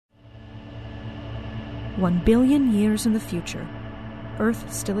1 billion years in the future,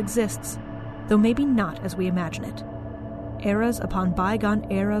 Earth still exists, though maybe not as we imagine it. Eras upon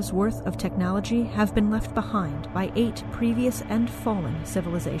bygone eras worth of technology have been left behind by 8 previous and fallen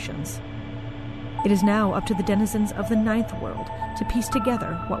civilizations. It is now up to the denizens of the 9th world to piece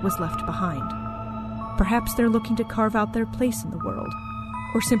together what was left behind. Perhaps they're looking to carve out their place in the world,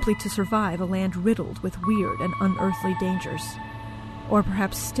 or simply to survive a land riddled with weird and unearthly dangers. Or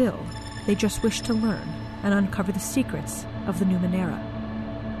perhaps still, they just wish to learn and uncover the secrets of the Numenera.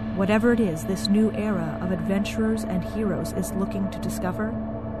 Whatever it is this new era of adventurers and heroes is looking to discover,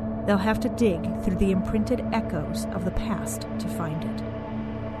 they'll have to dig through the imprinted echoes of the past to find it.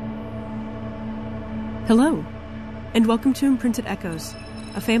 Hello, and welcome to Imprinted Echoes,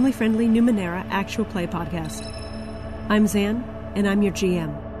 a family-friendly Numenera actual play podcast. I'm Zan, and I'm your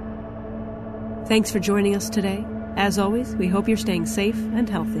GM. Thanks for joining us today. As always, we hope you're staying safe and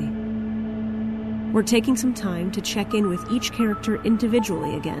healthy. We're taking some time to check in with each character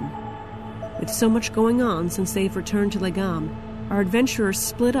individually again. With so much going on since they've returned to Legam, our adventurers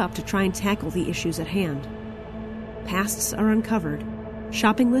split up to try and tackle the issues at hand. Pasts are uncovered,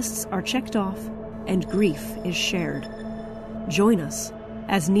 shopping lists are checked off, and grief is shared. Join us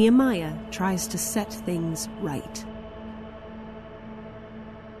as Nehemiah tries to set things right.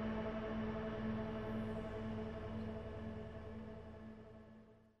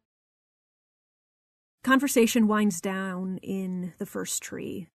 Conversation winds down in the first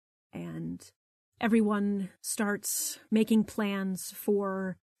tree, and everyone starts making plans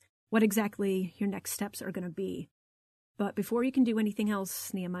for what exactly your next steps are going to be. But before you can do anything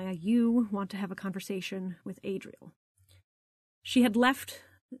else, Nehemiah, you want to have a conversation with Adriel. She had left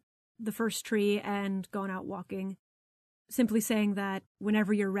the first tree and gone out walking, simply saying that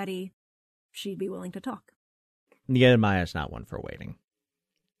whenever you're ready, she'd be willing to talk. Nehemiah's not one for waiting.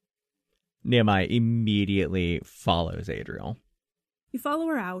 Nehemiah immediately follows Adriel. You follow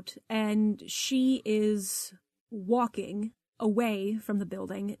her out, and she is walking away from the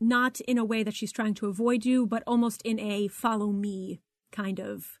building, not in a way that she's trying to avoid you, but almost in a follow-me kind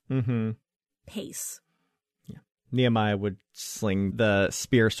of pace. Yeah. Nehemiah would sling the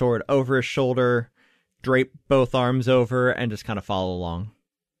spear sword over his shoulder, drape both arms over, and just kind of follow along.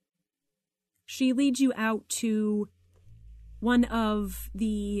 She leads you out to one of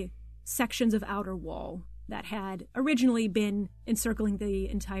the sections of outer wall that had originally been encircling the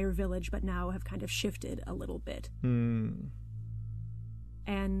entire village, but now have kind of shifted a little bit. And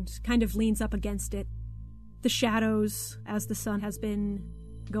kind of leans up against it. The shadows, as the sun has been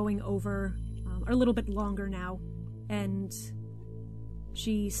going over, are a little bit longer now, and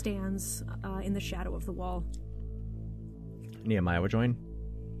she stands in the shadow of the wall. Nehemiah would join.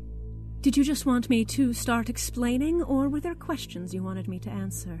 Did you just want me to start explaining, or were there questions you wanted me to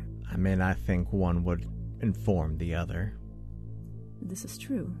answer? I mean, I think one would inform the other. This is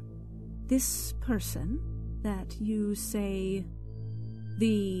true. This person that you say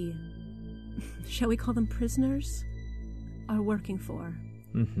the, shall we call them prisoners, are working for.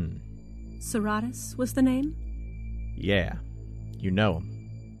 Seratus was the name? Yeah. You know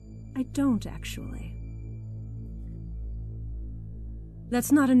him. I don't, actually.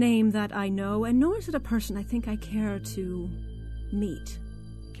 That's not a name that I know, and nor is it a person I think I care to meet.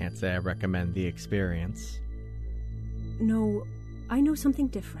 Can't say I recommend the experience. No, I know something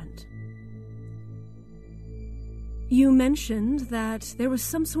different. You mentioned that there was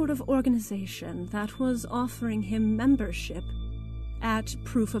some sort of organization that was offering him membership at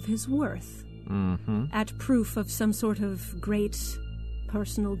proof of his worth. At proof of some sort of great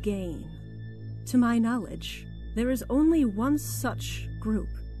personal gain. To my knowledge, there is only one such group,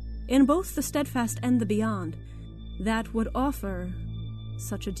 in both the Steadfast and the Beyond, that would offer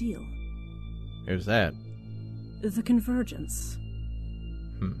such a deal. Who's that? The Convergence.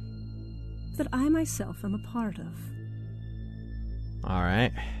 That I myself am a part of. All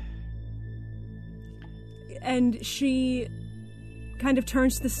right. And she kind of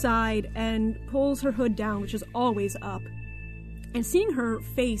turns to the side and pulls her hood down, which is always up. And seeing her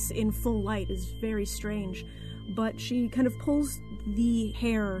face in full light is very strange, but she kind of pulls the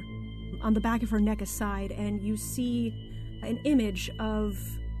hair on the back of her neck aside, and you see an image of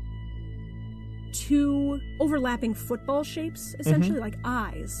 2 overlapping football shapes, essentially, like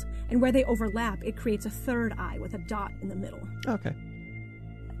eyes. And where they overlap, it creates a third eye with a dot in the middle. Okay.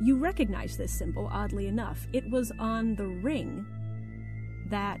 You recognize this symbol, oddly enough. It was on the ring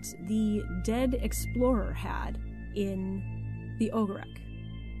that the dead explorer had in the Ogorek,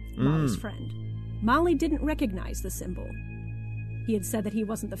 Molly's friend. Molly didn't recognize the symbol. He had said that he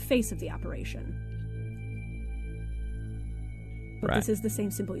wasn't the face of the operation. But Right. This is the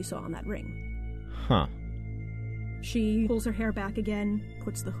same symbol you saw on that ring. Huh. She pulls her hair back again,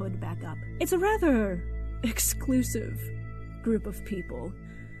 puts the hood back up. It's a rather exclusive group of people,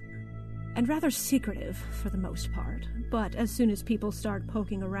 and rather secretive for the most part. But as soon as people start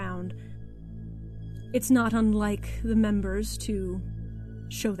poking around, it's not unlike the members to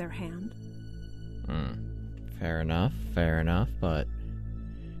show their hand. Fair enough, but...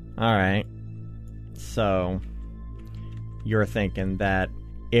 Alright. So, you're thinking that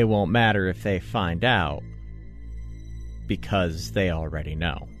it won't matter if they find out, because they already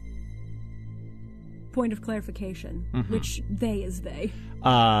know. Point of clarification. Which they is they?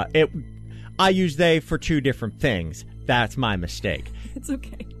 I use they for two different things. That's my mistake. It's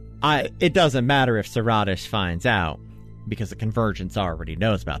okay. It doesn't matter if Serratus finds out, because the Convergence already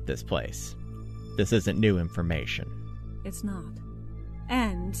knows about this place. This isn't new information. It's not.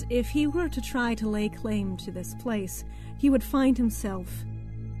 And if he were to try to lay claim to this place, he would find himself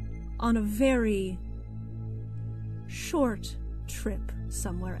on a very short trip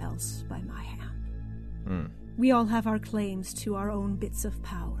somewhere else by my hand. We all have our claims to our own bits of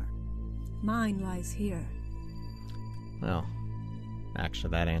power. Mine lies here. Well,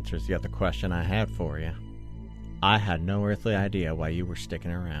 actually, that answers the other question I had for you. I had no earthly idea why you were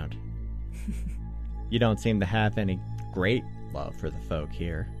sticking around. You don't seem to have any great love for the folk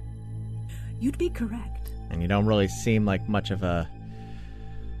here. You'd be correct. And you don't really seem like much of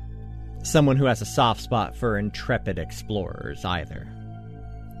someone who has a soft spot for intrepid explorers either.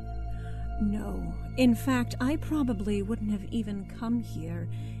 No. In fact, I probably wouldn't have even come here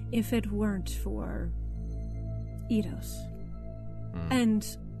if it weren't for Eidos. And,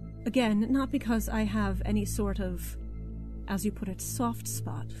 again, not because I have any sort of, as you put it, soft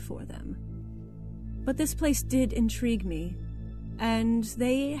spot for them. But this place did intrigue me, and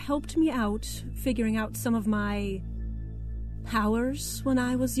they helped me out figuring out some of my powers when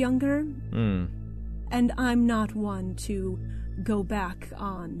I was younger. And I'm not one to go back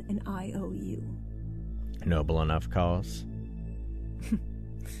on an IOU. Noble enough cause?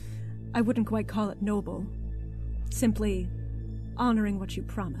 I wouldn't quite call it noble. Simply honoring what you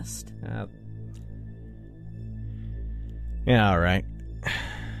promised. Yeah, all right.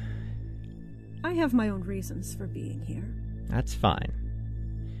 I have my own reasons for being here. That's fine.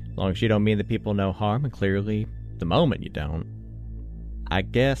 As long as you don't mean the people no harm, and clearly, the moment you don't. I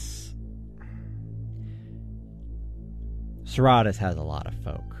guess... Serratus has a lot of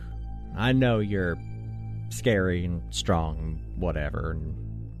folk. I know you're scary and strong, whatever, and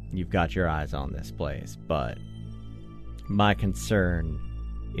you've got your eyes on this place, but my concern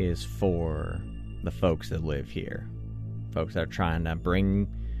is for the folks that live here. Folks that are trying to bring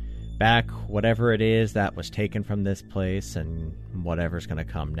back whatever it is that was taken from this place and whatever's going to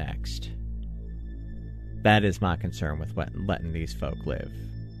come next. That is my concern with letting these folk live.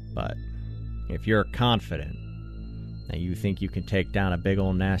 But if you're confident that you think you can take down a big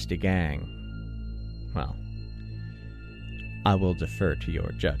old nasty gang, well, I will defer to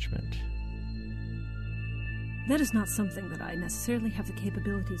your judgment. That is not something that I necessarily have the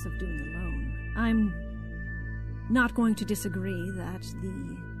capabilities of doing alone. I'm not going to disagree that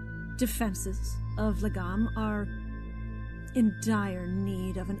the defenses of Lagam are in dire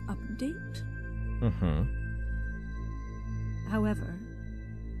need of an update. However,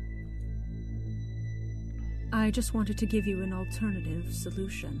 I just wanted to give you an alternative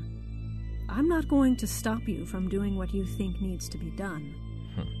solution. I'm not going to stop you from doing what you think needs to be done.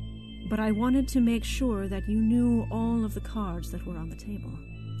 But I wanted to make sure that you knew all of the cards that were on the table.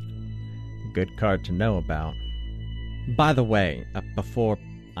 Good card to know about. By the way, before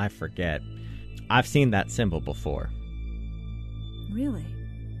I forget, I've seen that symbol before. Really?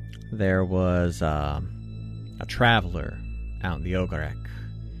 There was a traveler out in the Ogorek.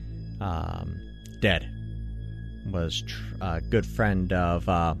 Dead. Was a good friend of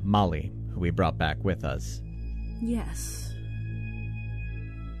Molly, who we brought back with us. Yes.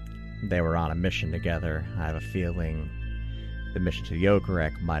 They were on a mission together. I have a feeling the mission to the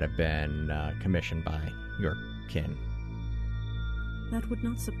Ogorek might have been commissioned by your kin. That would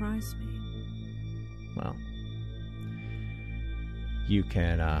not surprise me. Well, you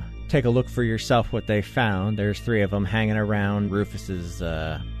can take a look for yourself what they found. There's 3 of them hanging around Rufus's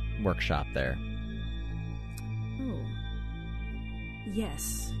workshop there. Oh.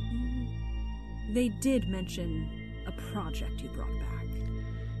 Yes. They did mention a project you brought back.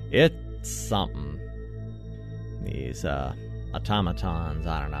 It's something. These automatons,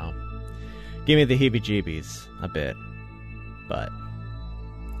 I don't know. Give me the heebie-jeebies a bit. But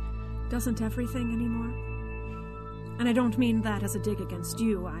doesn't everything anymore? And I don't mean that as a dig against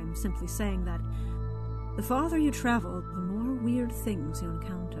you. I'm simply saying that the farther you travel, the more weird things you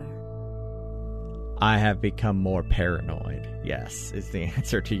encounter. I have become more paranoid, yes, is the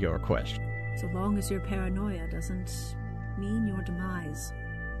answer to your question. So long as your paranoia doesn't mean your demise.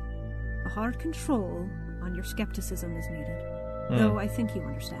 A hard control on your skepticism is needed, though I think you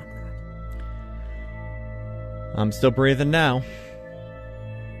understand that. I'm still breathing now.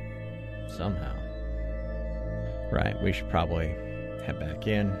 Somehow. Right, we should probably head back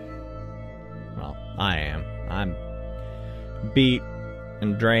in. Well, I am. I'm beat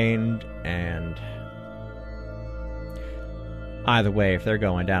and drained, and either way, if they're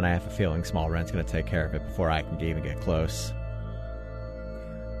going down, I have a feeling Small Ren's going to take care of it before I can even get close.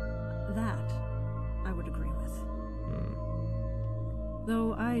 That I would agree with.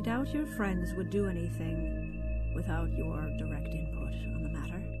 Though I doubt your friends would do anything without your direct input on the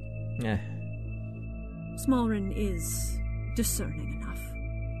matter. Smallren is discerning enough.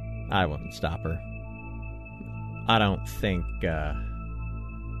 I wouldn't stop her. I don't think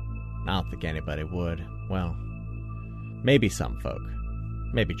anybody would. Well, maybe some folk.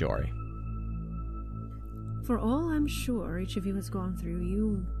 Maybe Jory. For all I'm sure each of you has gone through,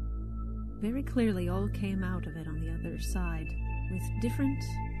 you very clearly all came out of it on the other side with different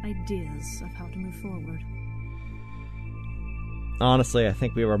ideas of how to move forward. Honestly, I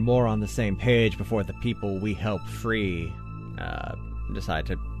think we were more on the same page before the people we helped free decided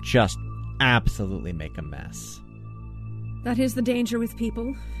to just absolutely make a mess. That is the danger with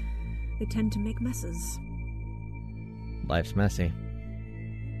people. They tend to make messes. Life's messy.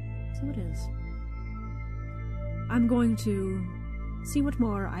 So it is. I'm going to see what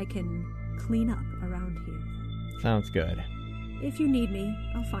more I can clean up around here. Sounds good. If you need me,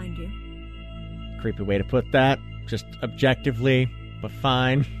 I'll find you. Creepy way to put that. Just objectively, but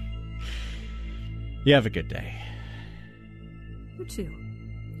fine. You have a good day. You too.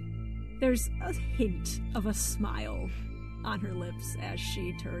 There's a hint of a smile on her lips as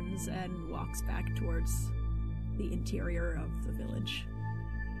she turns and walks back towards the interior of the village.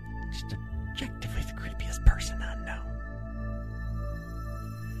 Just objectively the creepiest person I know.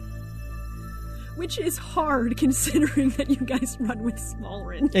 Which is hard considering that you guys run with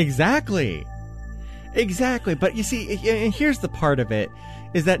Smallren. Exactly. But you see, and here's the part of it,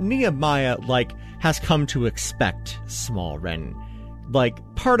 is that Nehemiah, has come to expect Smallren.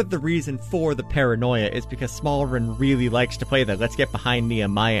 Part of the reason for the paranoia is because Smallren really likes to play the let's get behind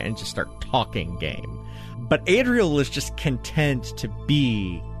Nehemiah and just start talking game. But Adriel is just content to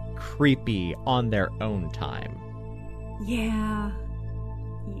be creepy on their own time. Yeah.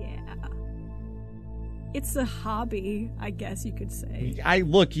 It's a hobby, I guess you could say.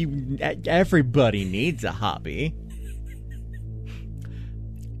 Everybody needs a hobby.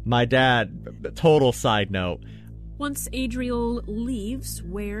 My dad, total side note. Once Adriel leaves,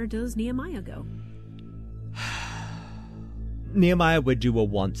 where does Nehemiah go? Nehemiah would do a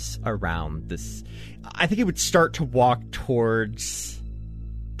once around this. I think he would start to walk towards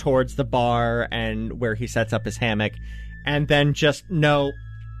the bar and where he sets up his hammock, and then just nope.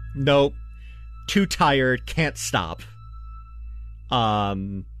 Too tired, can't stop.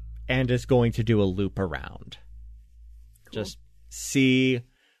 And is going to do a loop around. Cool. Just see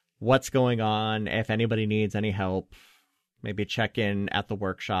what's going on, if anybody needs any help. Maybe check in at the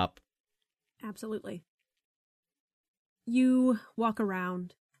workshop. Absolutely. You walk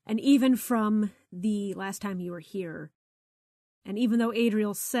around, and even from the last time you were here, and even though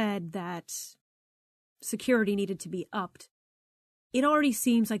Adriel said that security needed to be upped, it already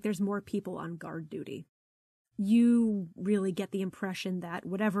seems like there's more people on guard duty. You really get the impression that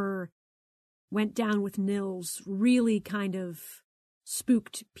whatever went down with Nils really kind of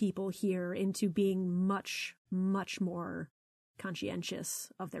spooked people here into being much, much more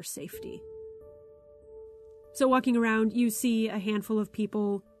conscientious of their safety. So walking around, you see a handful of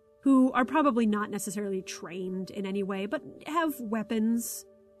people who are probably not necessarily trained in any way, but have weapons,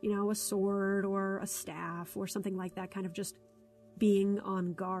 a sword or a staff or something like that, kind of just being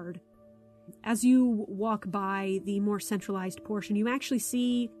on guard. As you walk by the more centralized portion, you actually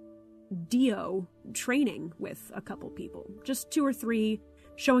see Dio training with a couple people. Just 2 or 3,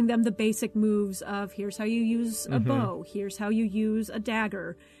 showing them the basic moves of here's how you use a bow, here's how you use a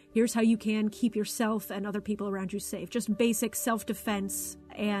dagger, here's how you can keep yourself and other people around you safe. Just basic self-defense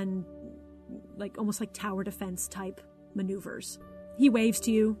and almost like tower defense type maneuvers. He waves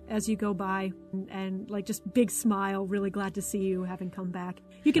to you as you go by and just big smile, really glad to see you having come back.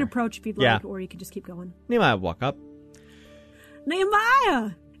 You can approach if you'd like, or you can just keep going. Nehemiah walk up.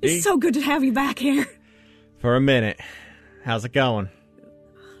 Nehemiah! It's so good to have you back here. For a minute. How's it going?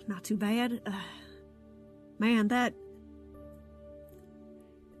 Not too bad. Man, that...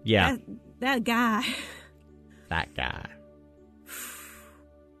 Yeah. That guy. That guy.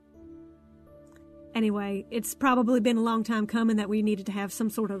 Anyway, it's probably been a long time coming that we needed to have some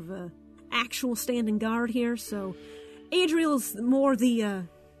sort of actual standing guard here, so Adriel's more the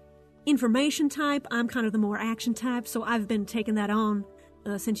information type. I'm kind of the more action type, so I've been taking that on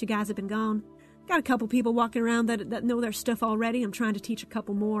since you guys have been gone. Got a couple people walking around that know their stuff already. I'm trying to teach a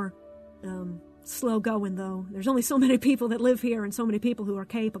couple more. Slow going, though. There's only so many people that live here and so many people who are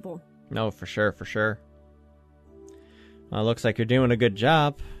capable. No, for sure, for sure. Well, looks like you're doing a good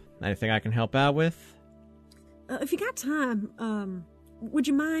job. Anything I can help out with? If you got time, would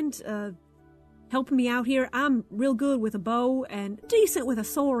you mind helping me out here? I'm real good with a bow and decent with a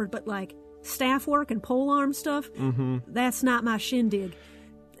sword, but like staff work and polearm stuff, that's not my shindig.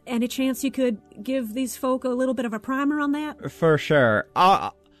 Any chance you could give these folk a little bit of a primer on that? For sure.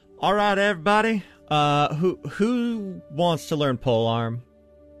 All right, everybody. Who wants to learn polearm?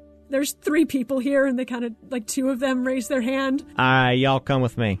 There's 3 people here, and they kind of, like, 2 of them raise their hand. All right, y'all come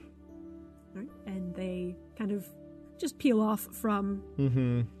with me. All right, and they kind of just peel off from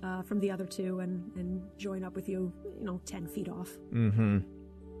the other 2 and join up with you, 10 feet off.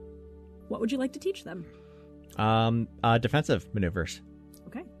 What would you like to teach them? Defensive maneuvers.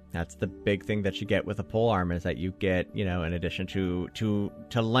 Okay. That's the big thing that you get with a polearm, is that you get, in addition to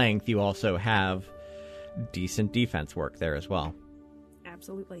length, you also have decent defense work there as well.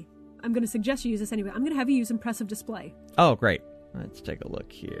 Absolutely. I'm going to suggest you use this anyway. I'm going to have you use Impressive Display. Oh, great. Let's take a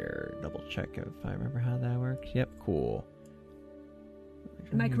look here. Double check if I remember how that works. Yep, cool.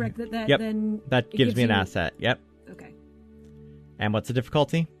 Am I correct that yep. then... That gives me an asset. Yep. Okay. And what's the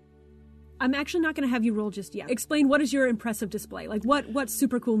difficulty? I'm actually not going to have you roll just yet. Explain, what is your Impressive Display? Like, what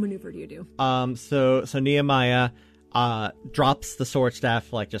super cool maneuver do you do? So Nehemiah drops the sword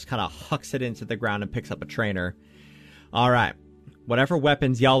staff, like just kind of hucks it into the ground and picks up a trainer. All right. Whatever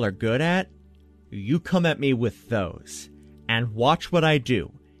weapons y'all are good at, you come at me with those. And watch what I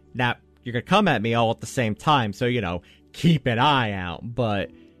do. Now, you're going to come at me all at the same time, so, keep an eye out.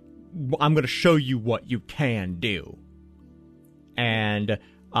 But I'm going to show you what you can do. And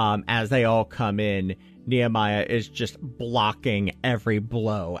as they all come in, Nehemiah is just blocking every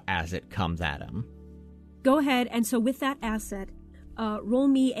blow as it comes at him. Go ahead, and so with that asset, roll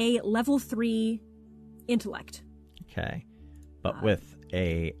me a level 3 intellect. Okay. But with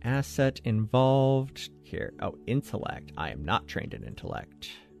a asset involved here. Oh, intellect. I am not trained in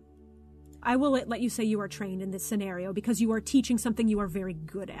intellect. I will let you say you are trained in this scenario because you are teaching something you are very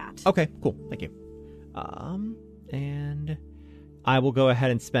good at. Okay, cool. Thank you. And I will go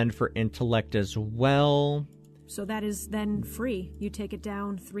ahead and spend for intellect as well. So that is then free. You take it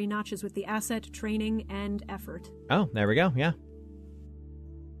down 3 notches with the asset, training, and effort. Oh, there we go. Yeah.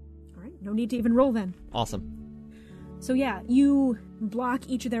 All right. No need to even roll then. Awesome. So yeah, you block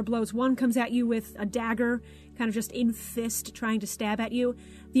each of their blows. One comes at you with a dagger, kind of just in fist, trying to stab at you.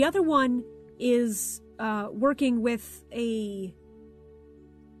 The other one is working with a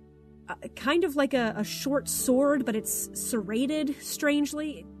kind of like a short sword, but it's serrated,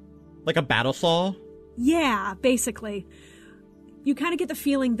 strangely. Like a battle saw? Yeah, basically. You kind of get the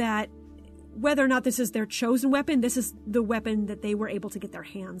feeling that whether or not this is their chosen weapon, this is the weapon that they were able to get their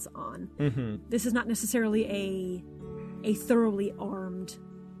hands on. This is not necessarily a thoroughly armed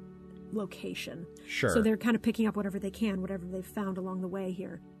location. Sure. So they're kind of picking up whatever they can, whatever they've found along the way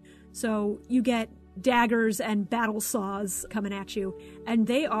here. So you get daggers and battle saws coming at you, and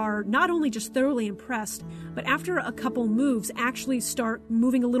they are not only just thoroughly impressed, but after a couple moves actually start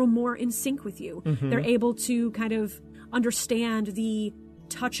moving a little more in sync with you. They're able to kind of understand the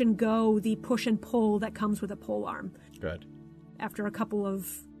touch and go, the push and pull that comes with a polearm. Good. After a couple of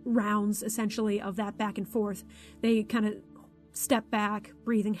rounds, essentially, of that back and forth, they kind of step back,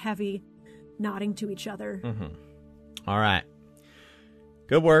 breathing heavy, nodding to each other. All right.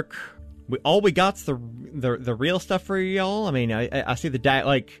 Good work. We got's the real stuff for y'all. I mean, I see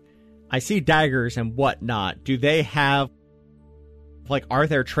I see daggers and whatnot. Do they have, are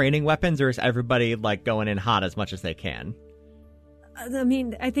there training weapons, or is everybody going in hot as much as they can? I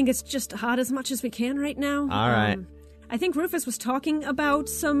mean, I think it's just hot as much as we can right now. All right. I think Rufus was talking about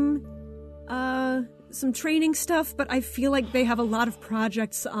some training stuff, but I feel like they have a lot of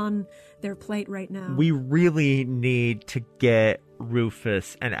projects on their plate right now. We really need to get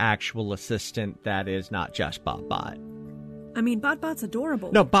Rufus an actual assistant that is not just BotBot. I mean, BotBot's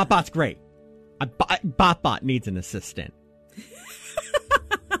adorable. No, BotBot's great. BotBot needs an assistant.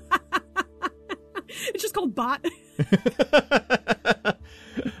 It's just called Bot.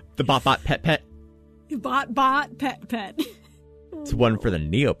 The BotBot Pet. Bot Pet. It's one for the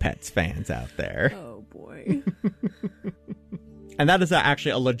Neopets fans out there. Oh, boy. And that is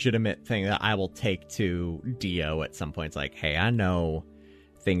actually a legitimate thing that I will take to Dio at some point. It's like, hey, I know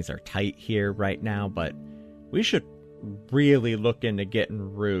things are tight here right now, but we should really look into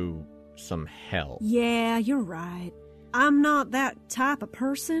getting Rue some help. Yeah, you're right. I'm not that type of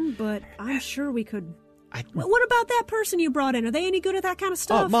person, but I'm sure we could... What about that person you brought in? Are they any good at that kind of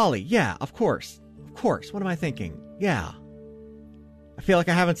stuff? Oh, Molly, yeah, of course. Of course. What am I thinking? Yeah. I feel like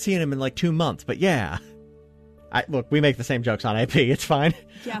I haven't seen him in like 2 months, but yeah. Look, we make the same jokes on AP. It's fine.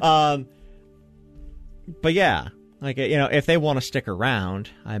 Yeah. But yeah, like, you know, if they want to stick around,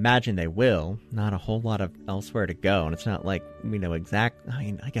 I imagine they will. Not a whole lot of elsewhere to go, and it's not like we know I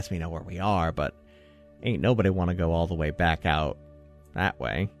mean, I guess we know where we are, but ain't nobody want to go all the way back out that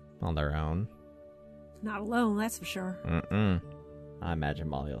way on their own. Not alone, that's for sure. I imagine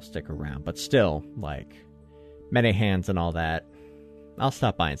Molly will stick around, but still, like, many hands and all that. I'll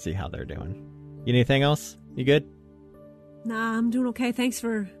stop by and see how they're doing. You need anything else? You good? Nah, I'm doing okay. Thanks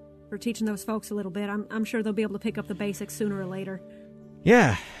for teaching those folks a little bit. I'm sure they'll be able to pick up the basics sooner or later.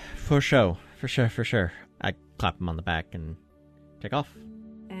 Yeah, for sure. For sure. I clap him on the back and take off.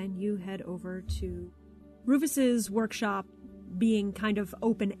 And you head over to Rufus's workshop, being kind of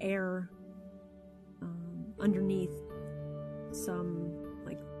open air, underneath some,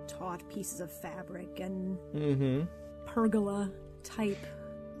 like, taut pieces of fabric and pergola-type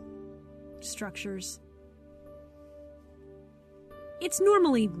structures. It's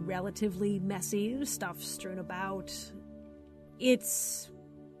normally relatively messy, stuff strewn about. It's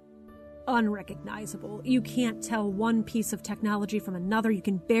unrecognizable. You can't tell one piece of technology from another. You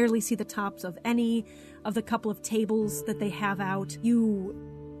can barely see the tops of any of the couple of tables that they have out. You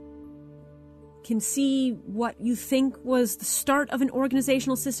can see what you think was the start of an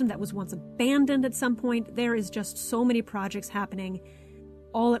organizational system that was once abandoned at some point. There is just so many projects happening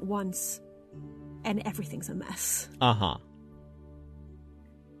all at once, and everything's a mess.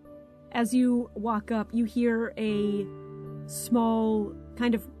 As you walk up, you hear a small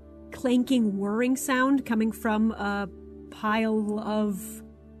kind of clanking, whirring sound coming from a pile of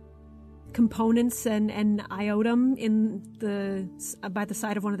components and iotum in by the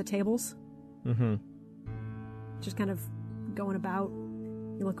side of one of the tables. Just kind of going about.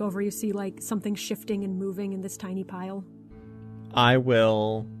 You look over, you see like something shifting and moving in this tiny pile. I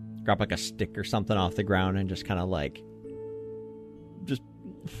will grab like a stick or something off the ground and just kind of like just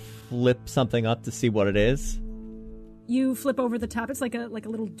flip something up to see what it is. You flip over the top. It's like a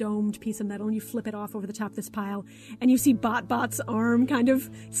little domed piece of metal, and you flip it off over the top of this pile, and you see Bot's arm kind of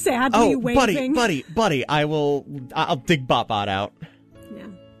sadly waving. Buddy, I'll dig Bot out. Yeah.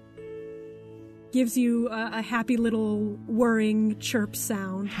 Gives you a happy little whirring chirp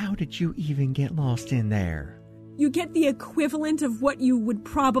sound. How did you even get lost in there? You get the equivalent of what you would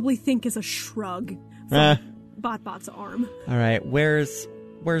probably think is a shrug from Bot's arm. All right, where's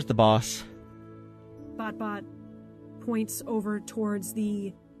the boss? Bot points over towards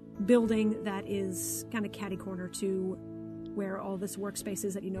the building that is kind of catty-corner to where all this workspace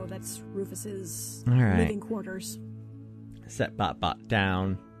is that you know that's Rufus's living quarters. Set Bot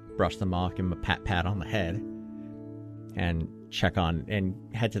down, brush them off, give him a pat on the head, and check on, and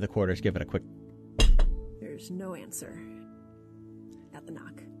head to the quarters, give it a quick... There's no answer at the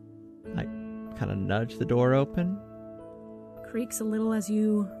knock. I kind of nudge the door open. Creaks a little as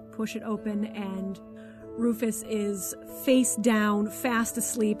you push it open, and Rufus is face down, fast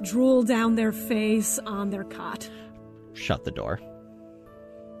asleep, drool down their face on their cot. Shut the door.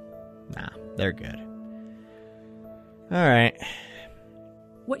 Nah, they're good. All right.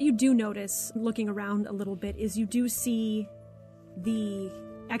 What you do notice, looking around a little bit, is you do see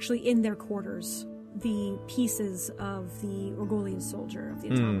actually in their quarters, the pieces of the Orgolian soldier, of the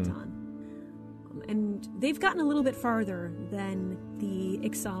automaton. And they've gotten a little bit farther than the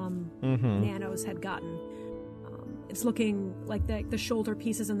Ixom nanos had gotten. It's looking like the shoulder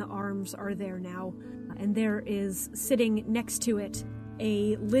pieces and the arms are there now. And there is, sitting next to it,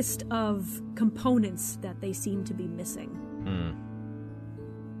 a list of components that they seem to be missing.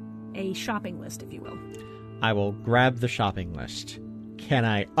 A shopping list, if you will. I will grab the shopping list. Can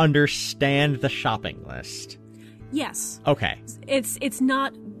I understand the shopping list? Yes. Okay. It's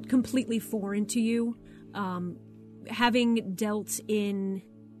not completely foreign to you. Having dealt in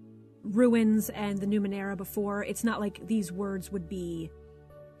Ruins and the Numenera before, it's not like these words would be,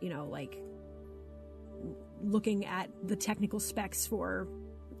 like looking at the technical specs for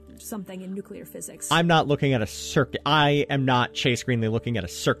something in nuclear physics. I'm not looking at a circuit. I am not Chase Greenley looking at a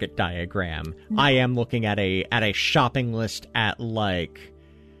circuit diagram. No. I am looking at a shopping list at like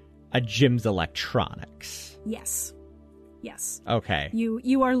a gym's electronics. Yes. Okay.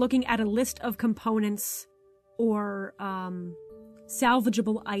 You are looking at a list of components or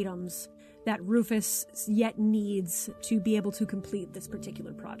salvageable items that Rufus yet needs to be able to complete this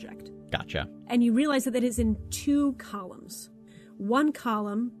particular project. Gotcha. And you realize that it is in 2 columns. One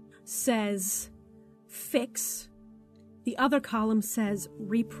column says fix. The other column says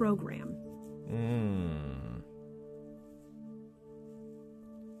reprogram.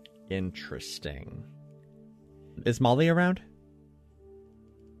 Interesting. Is Molly around?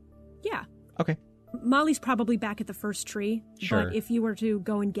 Yeah. Okay. Molly's probably back at the first tree. Sure. But if you were to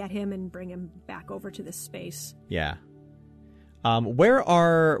go and get him and bring him back over to this space. Yeah. Where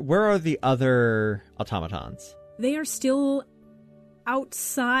are the other automatons? They are still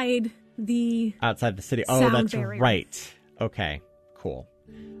outside the city. Oh, sound that's barrier. right. Okay, cool.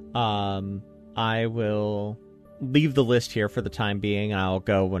 I will leave the list here for the time being. I'll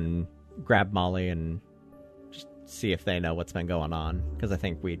go and grab Molly and just see if they know what's been going on, because I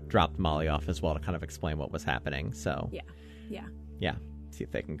think we dropped Molly off as well to kind of explain what was happening. So yeah, see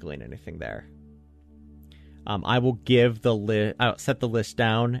if they can glean anything there. I will give the list. I'll set the list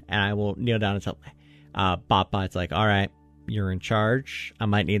down, and I will kneel down and tell Botbot's like, all right, you're in charge. I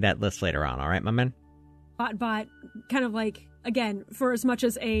might need that list later on. All right, my man? Botbot kind of like, again, for as much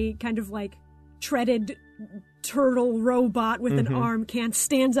as a kind of like treaded turtle robot with an arm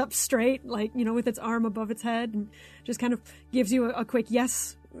stands up straight, like, you know, with its arm above its head, and just kind of gives you a quick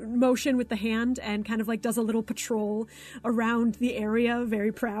yes motion with the hand, and kind of like does a little patrol around the area,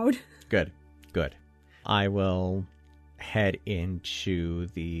 very proud. Good. I will head into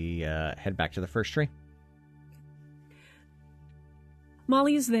head back to the first tree.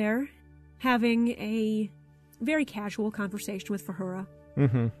 Molly is there, having a very casual conversation with Fahura.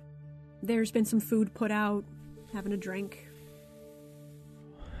 There's been some food put out, having a drink.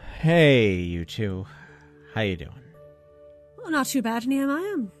 Hey, you two. How you doing? Well, not too bad,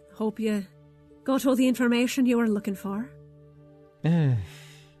 Nehemiah. Hope you got all the information you were looking for.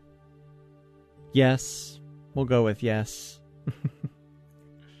 Yes. We'll go with yes.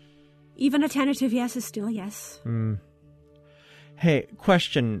 Even a tentative yes is still a yes. Hey,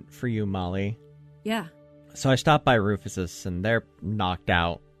 question for you, Molly. Yeah. So I stopped by Rufus's, and they're knocked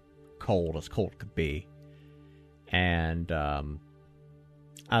out, cold as cold could be. And as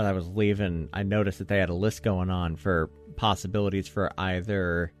I was leaving, I noticed that they had a list going on for possibilities for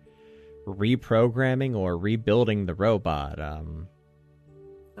either reprogramming or rebuilding the robot.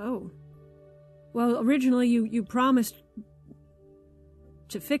 Oh. Well, originally you promised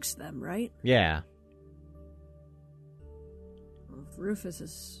to fix them, right? Yeah. Well, if Rufus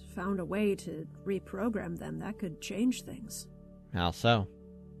has found a way to reprogram them, that could change things. How so?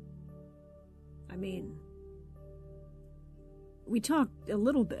 I mean, we talked a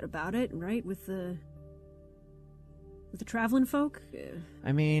little bit about it, right, with the traveling folk?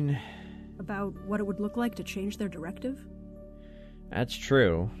 I mean, about what it would look like to change their directive? That's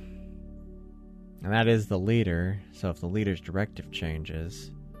true. And that is the leader, so if the leader's directive changes...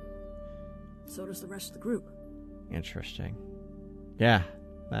 So does the rest of the group. Interesting. Yeah,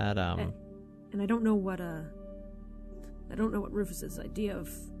 that, And I don't know what Rufus's idea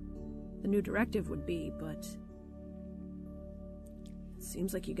of the new directive would be, but... It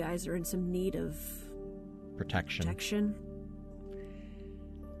seems like you guys are in some need of... Protection.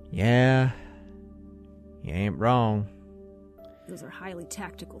 Yeah. You ain't wrong. Those are highly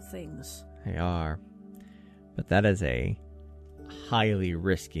tactical things. They are. But that is a highly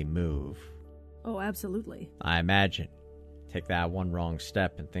risky move. Oh, absolutely. I imagine. Take that one wrong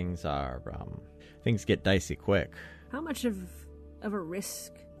step and things get dicey quick. How much of a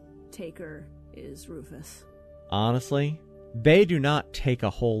risk taker is Rufus? Honestly, they do not take a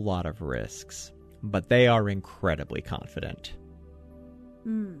whole lot of risks, but they are incredibly confident.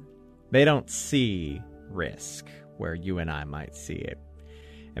 They don't see risk where you and I might see it.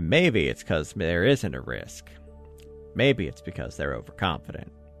 And maybe it's because there isn't a risk. Maybe it's because they're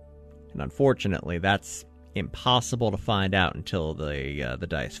overconfident. And unfortunately, that's impossible to find out until the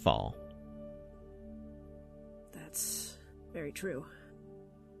dice fall. That's very true.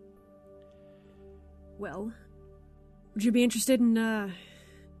 Well, would you be interested in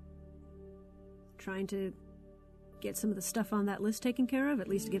trying to get some of the stuff on that list taken care of? At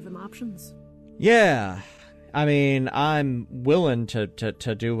least to give them options? Yeah. I mean, I'm willing to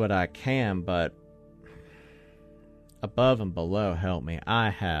do what I can, but above and below, help me. I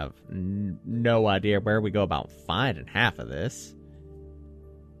have no idea where we go about finding half of this.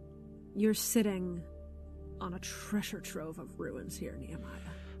 You're sitting on a treasure trove of ruins here, Nehemiah.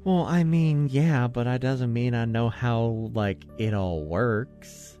 Well, I mean, yeah, but that doesn't mean I know how, it all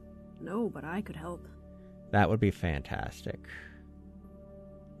works. No, but I could help. That would be fantastic.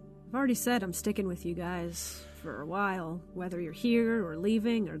 I've already said I'm sticking with you guys for a while, whether you're here or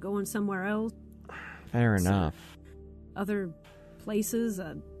leaving or going somewhere else. Fair enough. Other places,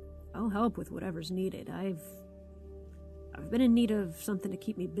 I'll help with whatever's needed. I've been in need of something to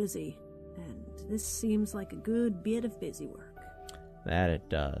keep me busy, and this seems like a good bit of busy work. That it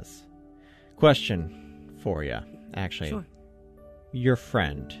does. Question for you, actually. Sure. Your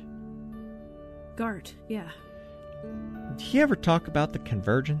friend. Gart, yeah. Did he ever talk about the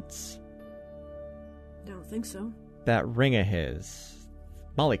Convergence? Don't think so. That ring of his.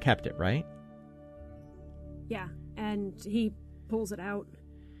 Molly kept it, right? Yeah, and he pulls it out.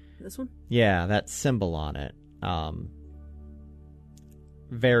 This one? Yeah, that symbol on it.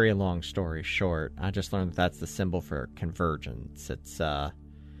 Very long story short, I just learned that that's the symbol for Convergence. It's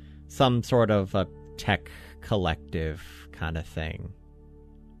some sort of a tech collective kind of thing.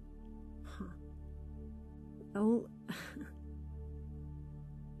 Huh. Well,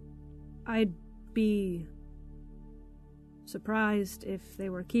 I'd be surprised if they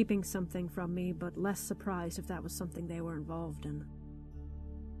were keeping something from me, but less surprised if that was something they were involved in.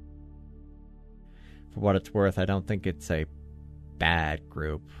 For what it's worth, I don't think it's a bad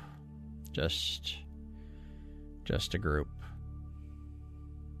group. Just a group.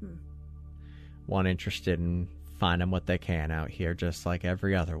 One interested in finding what they can out here, just like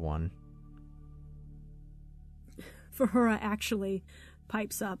every other one. Fahura actually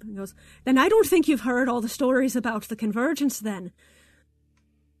pipes up and goes, "Then I don't think you've heard all the stories about the Convergence, then."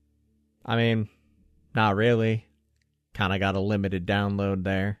 I mean, not really. Kind of got a limited download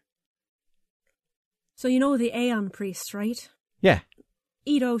there. So you know the Aeon priests, right? Yeah.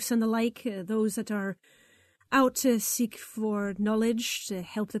 Eidos and the like, those that are out to seek for knowledge, to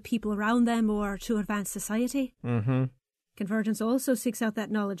help the people around them, or to advance society. Mm-hmm. Convergence also seeks out that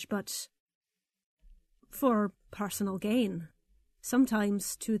knowledge, but for personal gain.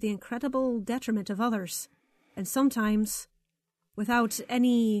 Sometimes to the incredible detriment of others, and sometimes without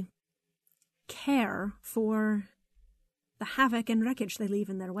any care for the havoc and wreckage they leave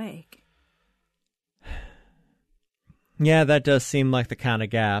in their wake. Yeah, that does seem like the kind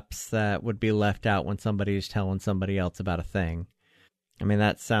of gaps that would be left out when somebody's telling somebody else about a thing. I mean,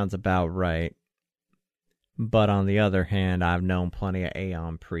 that sounds about right. But on the other hand, I've known plenty of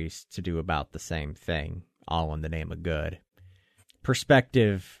Aeon priests to do about the same thing, all in the name of good.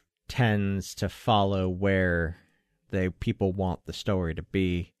 Perspective tends to follow where the people want the story to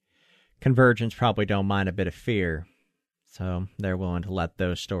be. Convergence probably don't mind a bit of fear, so they're willing to let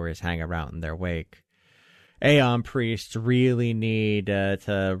those stories hang around in their wake. Aeon priests really need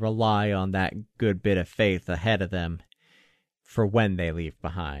to rely on that good bit of faith ahead of them for when they leave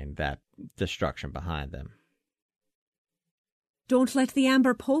behind that destruction behind them. Don't let the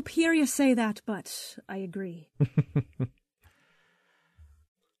Amber Pope hear you say that, but I agree.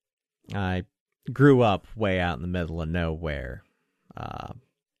 I grew up way out in the middle of nowhere.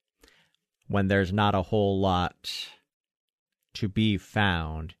 When there's not a whole lot to be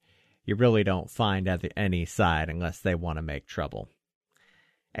found, you really don't find any side unless they want to make trouble.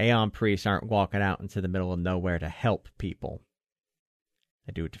 Aeon priests aren't walking out into the middle of nowhere to help people.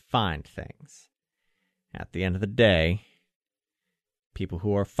 They do it to find things. At the end of the day, people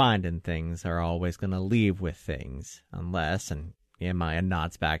who are finding things are always going to leave with things, unless, and Maya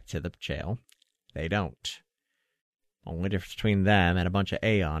nods back to the jail, they don't. Only difference between them and a bunch of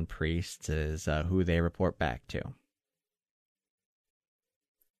Aeon priests is who they report back to.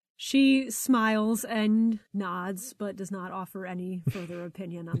 She smiles and nods, but does not offer any further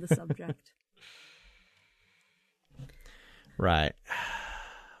opinion on the subject. Right.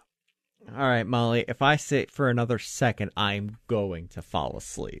 All right, Molly, if I sit for another second, I'm going to fall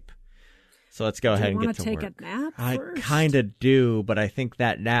asleep. So let's go ahead and get to work. Do you want to take a nap first? I kind of do, but I think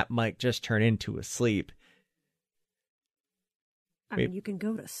that nap might just turn into a sleep. I mean, you can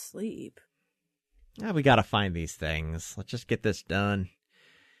go to sleep. We got to find these things. Let's just get this done.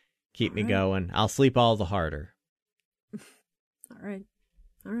 Keep me going. I'll sleep all the harder. All right.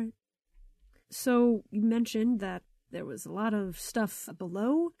 So you mentioned that there was a lot of stuff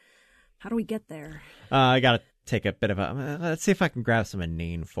below. How do we get there? I got to take a bit of a... let's see if I can grab some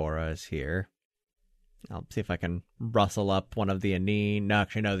Anine for us here. I'll see if I can rustle up one of the Anine. No,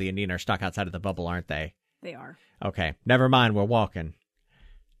 actually, no, the Anine are stuck outside of the bubble, aren't they? They are. Okay, never mind, we're walking.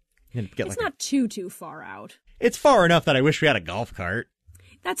 It's not too far out. It's far enough that I wish we had a golf cart.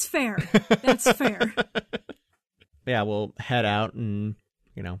 That's fair. That's fair. Yeah, we'll head out and,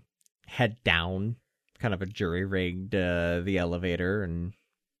 head down. Kind of a jury-rigged the elevator. And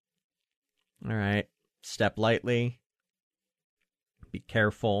all right, step lightly. Be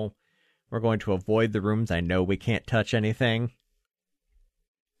careful. We're going to avoid the rooms I know we can't touch anything.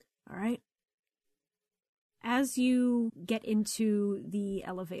 All right. As you get into the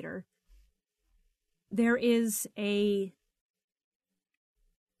elevator, there is a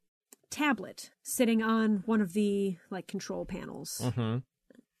tablet sitting on one of the control panels. Mm-hmm.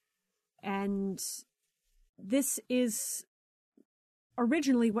 And this is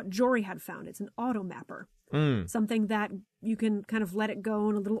originally what Jory had found. It's an auto mapper. Something that you can kind of let it go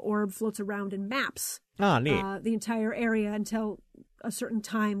and a little orb floats around and maps neat. the entire area until a certain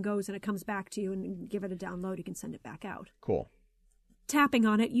time goes and it comes back to you, and you give it a download, you can send it back out. Cool. Tapping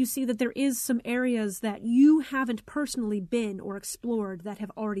on it, you see that there is some areas that you haven't personally been or explored that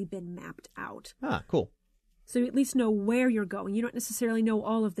have already been mapped out. Cool. So you at least know where you're going. You don't necessarily know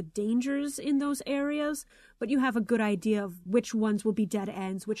all of the dangers in those areas, but you have a good idea of which ones will be dead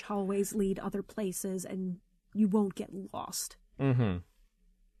ends, which hallways lead other places, and you won't get lost. Mm-hmm.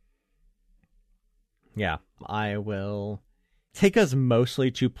 Yeah, I will take us mostly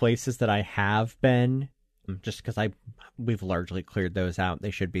to places that I have been, just because we've largely cleared those out.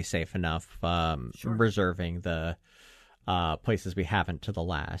 They should be safe enough. Sure. Reserving the places we haven't to the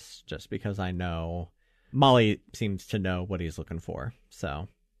last, just because I know Molly seems to know what he's looking for, so.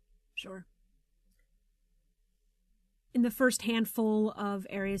 Sure. In the first handful of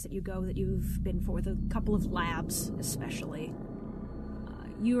areas that you go that you've been for, the couple of labs especially,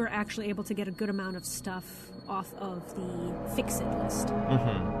 you are actually able to get a good amount of stuff off of the fix-it list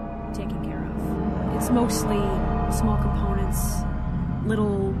taken care of. It's mostly small components,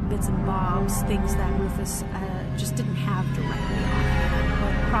 little bits and bobs, things that Rufus just didn't have directly on hand,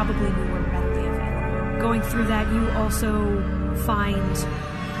 but probably knew were readily available. Going through that, you also find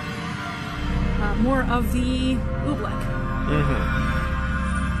more of the Oobleck.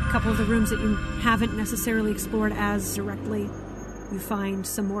 A couple of the rooms that you haven't necessarily explored as directly. You find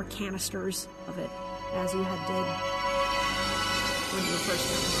some more canisters of it, as you had did when you were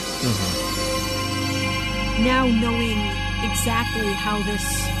first down there. Now knowing exactly how this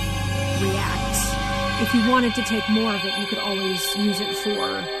reacts, if you wanted to take more of it, you could always use it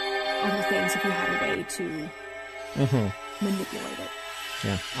for other things if you had a way to manipulate it.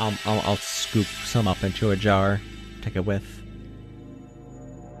 Yeah, I'll scoop some up into a jar, take a whiff.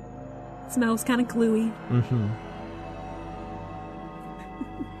 It smells kind of gluey.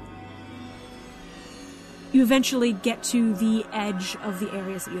 You eventually get to the edge of the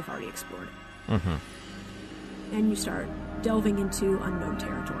areas that you've already explored. And you start delving into unknown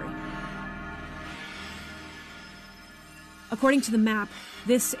territory. According to the map,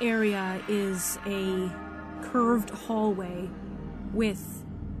 this area is a curved hallway with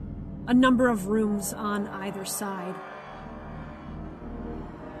a number of rooms on either side.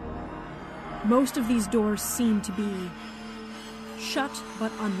 Most of these doors seem to be shut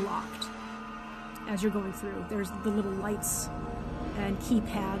but unlocked as you're going through. There's the little lights and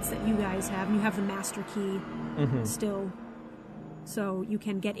keypads that you guys have, and you have the master key still. So you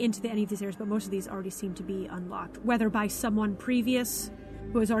can get into any of these areas, but most of these already seem to be unlocked, whether by someone previous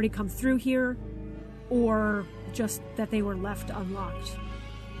who has already come through here, or just that they were left unlocked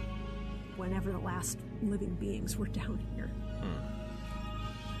whenever the last living beings were down here.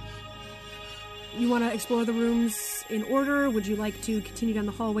 You want to explore the rooms in order? Would you like to continue down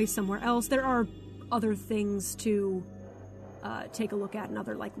the hallway somewhere else? There are other things to take a look at in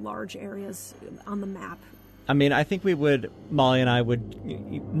other large areas on the map. I mean, I think Molly and I would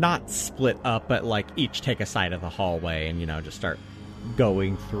not split up, but each take a side of the hallway and, just start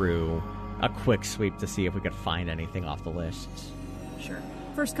going through a quick sweep to see if we could find anything off the list. Sure.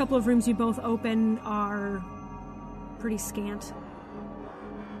 First couple of rooms you both open are pretty scant.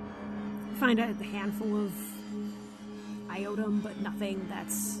 Find a handful of iotum, but nothing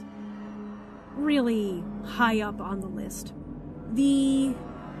that's really high up on the list.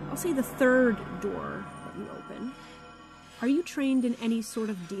 I'll say the third door that you open. Are you trained in any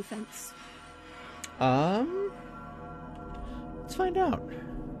sort of defense? Let's find out.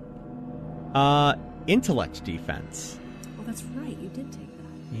 Intellect defense. Oh, that's right. You did take that.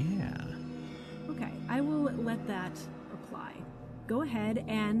 Yeah. Okay, I will let that apply. Go ahead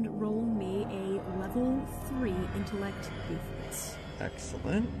and roll me a level 3 intellect defense.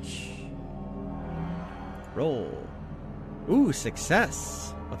 Excellent. Roll. Ooh,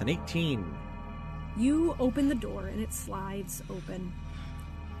 success with an 18. You open the door and it slides open.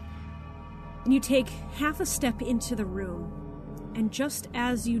 And you take half a step into the room. And just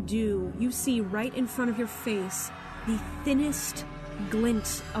as you do, you see right in front of your face the thinnest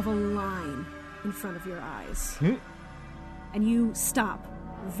glint of a line in front of your eyes. And you stop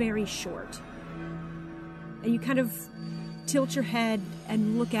very short. And you kind of tilt your head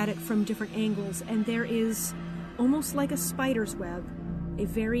and look at it from different angles, and there is, almost like a spider's web, a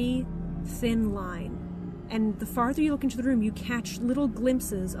very thin line. And the farther you look into the room, you catch little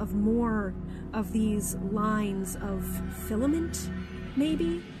glimpses of more of these lines of filament,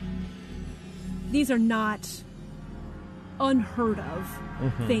 maybe? These are not unheard of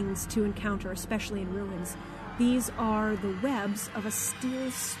things to encounter, especially in ruins. These are the webs of a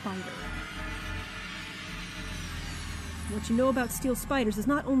steel spider. What you know about steel spiders is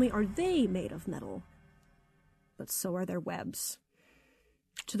not only are they made of metal, but so are their webs.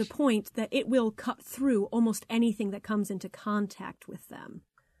 To the point that it will cut through almost anything that comes into contact with them.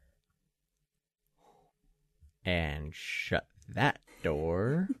 And shut that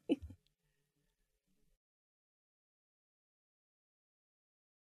door.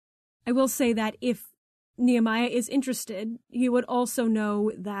 I will say that if Nehemiah is interested, he would also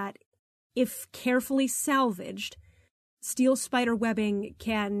know that if carefully salvaged, steel spider webbing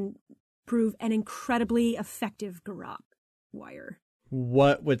can prove an incredibly effective garrote wire.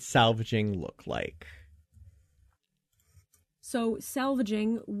 What would salvaging look like? So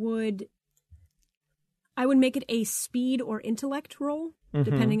salvaging I would make it a speed or intellect roll,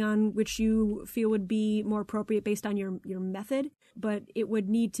 depending on which you feel would be more appropriate based on your method. But it would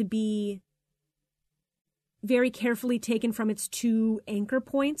need to be very carefully taken from its 2 anchor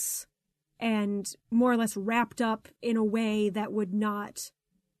points and more or less wrapped up in a way that would not,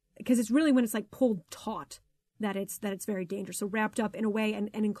 because it's really when it's like pulled taut that it's very dangerous. So wrapped up in a way and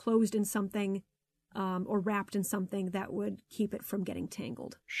enclosed in something or wrapped in something that would keep it from getting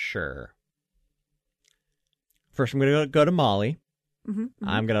tangled. Sure. First, I'm going to go to Molly.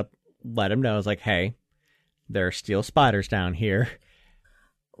 I'm going to let him know. It's like, hey, there are steel spiders down here.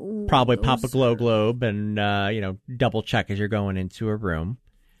 Ooh, probably pop a glow globe and, double check as you're going into a room.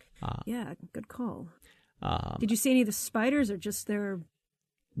 Yeah, good call. Did you see any of the spiders or just their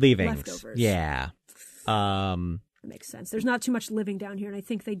leavings? Leftovers? Yeah. That makes sense. There's not too much living down here, and I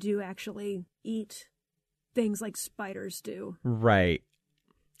think they do actually eat things like spiders do. Right.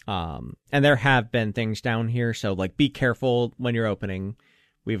 And there have been things down here, so like be careful when you're opening.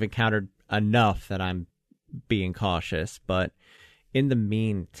 We've encountered enough that I'm being cautious, but in the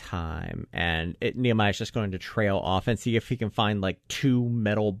meantime, Nehemiah's just going to trail off and see if he can find like 2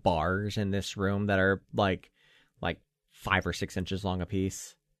 metal bars in this room that are like 5 or 6 inches long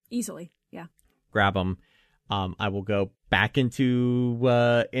apiece. Easily, yeah. Grab them. I will go back into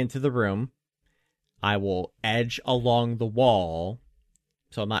the room. I will edge along the wall,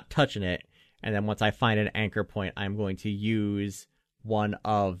 so I'm not touching it. And then once I find an anchor point, I'm going to use one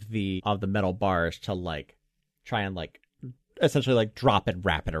of the metal bars to try and essentially drop and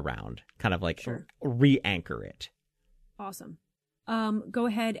wrap it around, kind of re-anchor it. Awesome. Go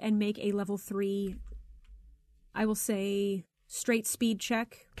ahead and make a level 3, I will say, straight speed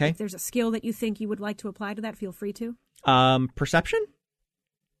check. Okay. If there's a skill that you think you would like to apply to that, feel free to. Perception?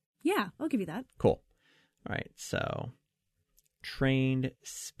 Yeah, I'll give you that. Cool. All right, so trained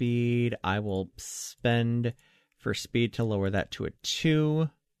speed. I will spend for speed to lower that to a 2.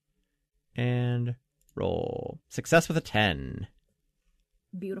 And roll. Success with a 10.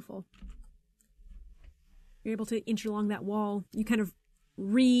 Beautiful. You're able to inch along that wall. You kind of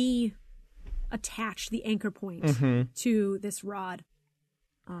reattach the anchor point to this rod.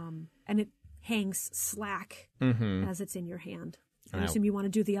 And it hangs slack as it's in your hand. I assume you want to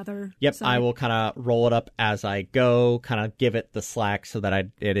do the other Yep, side? I will kind of roll it up as I go, kind of give it the slack so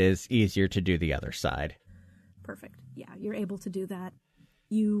that it is easier to do the other side. Perfect. Yeah, you're able to do that.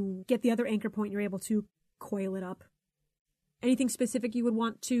 You get the other anchor point, you're able to coil it up. Anything specific you would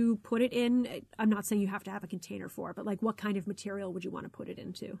want to put it in? I'm not saying you have to have a container for it, but what kind of material would you want to put it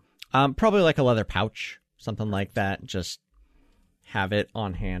into? Probably like a leather pouch, something like that. Just have it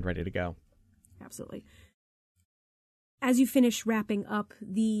on hand, ready to go. Absolutely. As you finish wrapping up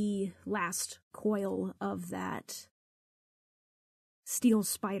the last coil of that steel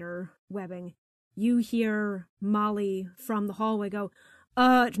spider webbing, you hear Molly from the hallway go,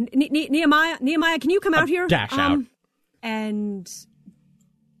 Nehemiah, can you come out here? Dash out. And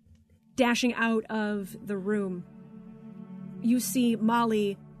dashing out of the room, you see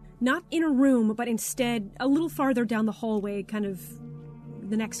Molly not in a room, but instead a little farther down the hallway, kind of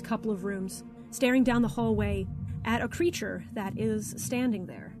the next couple of rooms, staring down the hallway at a creature that is standing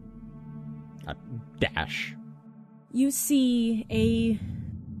there. Dash. You see a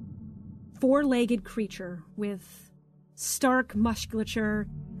 4-legged creature with stark musculature,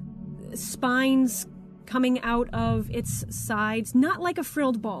 spines coming out of its sides, not like a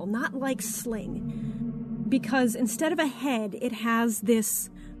frilled ball, not like Sling, because instead of a head, it has this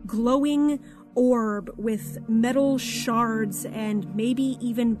glowing orb with metal shards and maybe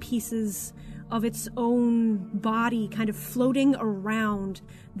even pieces of its own body kind of floating around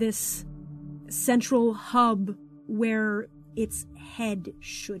this central hub where its head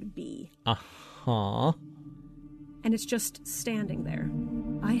should be. Uh-huh. And it's just standing there.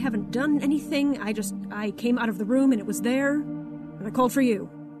 I haven't done anything. I came out of the room and it was there, and I called for you.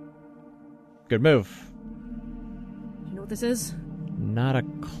 Good move. You know what this is? Not a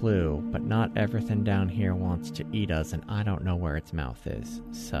clue, but not everything down here wants to eat us, and I don't know where its mouth is,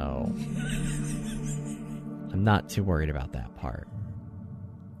 so I'm not too worried about that part.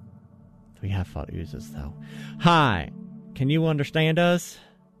 We have fought oozes, though. Hi! Can you understand us?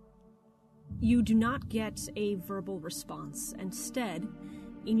 You do not get a verbal response. Instead,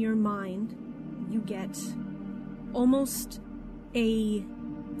 in your mind, you get almost a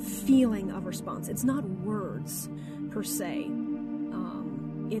feeling of response. It's not words, per se.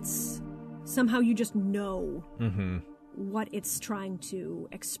 It's somehow you just know what it's trying to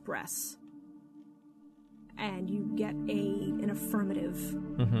express. And you get an affirmative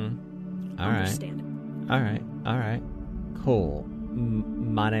understanding. All right. Cool.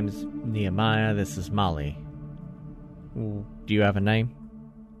 My name's Nehemiah. This is Molly. Do you have a name?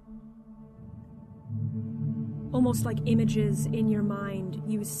 Almost like images in your mind,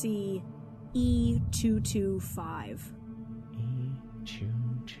 you see E225.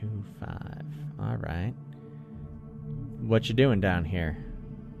 E225. All right. What you doing down here?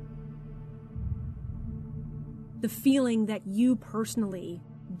 The feeling that you personally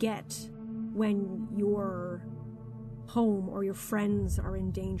get when your home or your friends are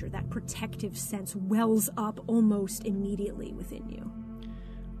in danger, that protective sense wells up almost immediately within you.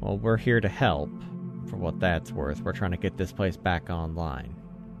 Well, we're here to help, for what that's worth. We're trying to get this place back online.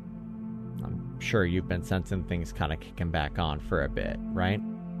 I'm sure you've been sensing things kind of kicking back on for a bit, right?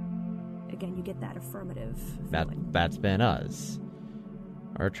 Again, you get that affirmative feeling. That's been us.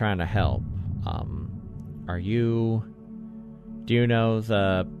 We're trying to help. Do you know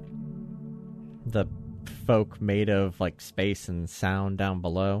the folk made of like space and sound down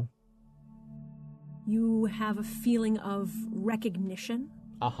below? You have a feeling of recognition.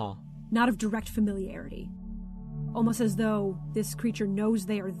 Not of direct familiarity. Almost as though this creature knows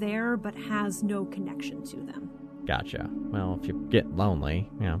they are there, but has no connection to them. Gotcha. Well, if you get lonely,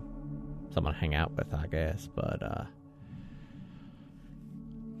 someone to hang out with, I guess. But,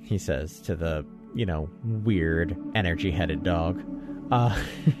 he says to the, weird, energy-headed dog.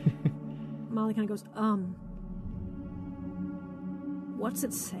 Molly kind of goes, what's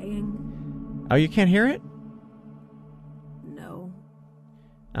it saying? Oh, you can't hear it? No.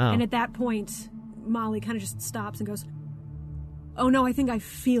 Oh. And at that point, Molly kind of just stops and goes, oh no, I think I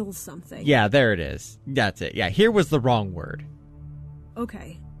feel something. Yeah, there it is. That's it. Yeah, here was the wrong word.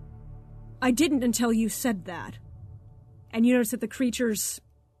 Okay. I didn't until you said that. And you notice that the creature's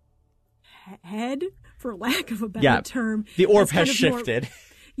head, for lack of a better term... the orb has shifted.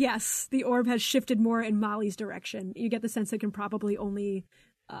 Yes, the orb has shifted more in Molly's direction. You get the sense it can probably only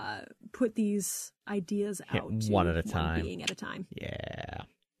put these ideas out to one at a time. One being at a time. Yeah.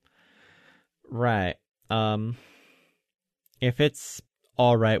 Right. If it's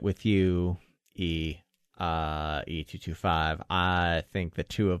all right with you, E225, I think the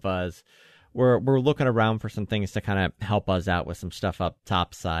two of us, we're looking around for some things to kind of help us out with some stuff up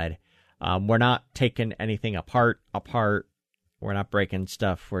top side. We're not taking anything apart. We're not breaking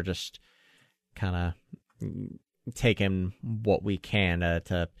stuff. We're just kind of taking what we can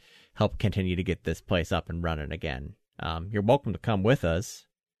to help continue to get this place up and running again. You're welcome to come with us.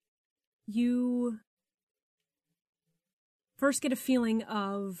 You first get a feeling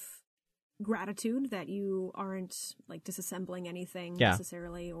of gratitude that you aren't like disassembling anything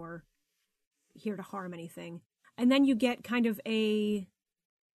necessarily or here to harm anything. And then you get kind of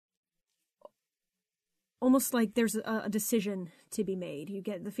almost like there's a decision to be made. You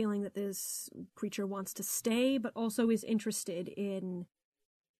get the feeling that this creature wants to stay, but also is interested in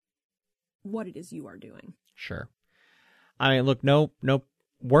what it is you are doing. Sure. I mean, look, no,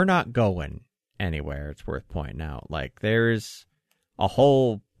 we're not going anywhere. It's worth pointing out. Like, there's a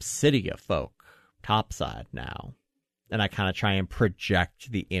whole city of folk topside now. And I kind of try and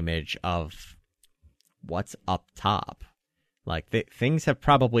project the image of what's up top. Like, things have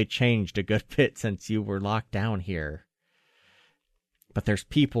probably changed a good bit since you were locked down here. But there's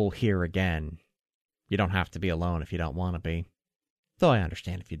people here again. You don't have to be alone if you don't want to be. Though I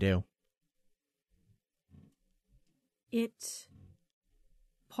understand if you do. It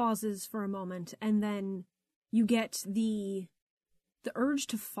pauses for a moment, and then you get the urge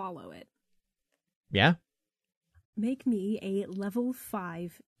to follow it. Yeah? Make me a level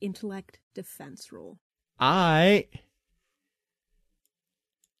 5 intellect defense roll.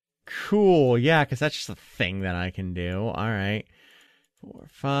 Cool, yeah, because that's just a thing that I can do. All right. 4,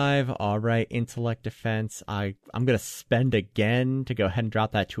 5. All right, intellect defense. I'm gonna spend again to go ahead and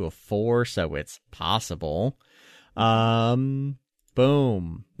drop that to a 4, so it's possible. Boom.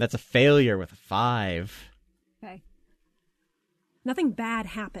 That's a failure with a 5. Okay. Nothing bad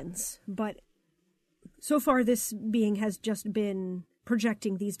happens, but so far this being has just been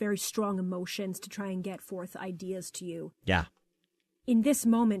projecting these very strong emotions to try and get forth ideas to you. Yeah. In this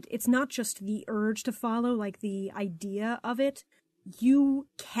moment, it's not just the urge to follow, like the idea of it. You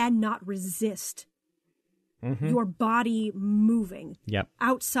cannot resist your body moving. Yep.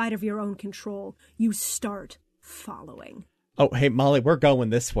 Outside of your own control. You start following. Oh, hey, Molly, we're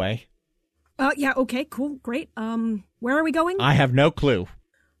going this way. Yeah, okay, cool, great. Where are we going? I have no clue.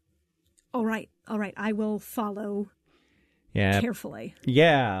 All right. I will follow carefully.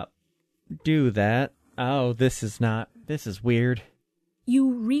 Yeah, do that. Oh, this is weird.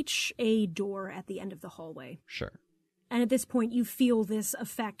 You reach a door at the end of the hallway. Sure. And at this point, you feel this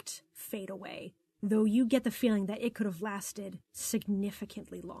effect fade away, though you get the feeling that it could have lasted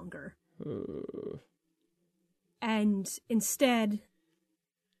significantly longer. And instead,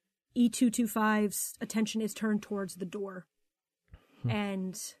 E225's attention is turned towards the door.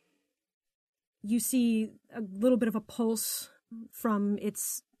 And you see a little bit of a pulse from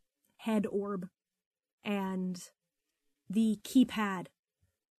its head orb. And the keypad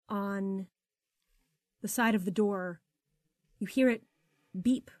on the side of the door, you hear it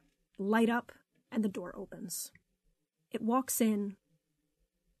beep, light up, and the door opens. It walks in,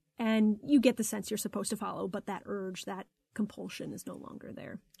 and you get the sense you're supposed to follow, but that urge, that compulsion is no longer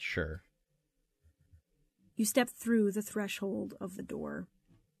there. Sure. You step through the threshold of the door,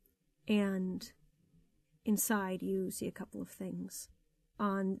 and inside you see a couple of things.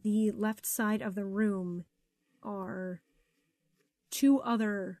 On the left side of the room are 2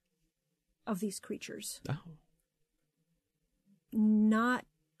 other of these creatures. Oh. Not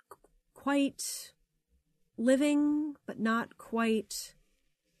quite living, but not quite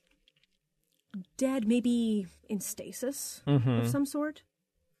dead, maybe in stasis of some sort.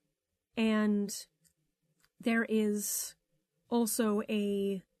 And there is also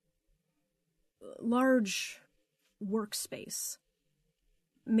a large workspace,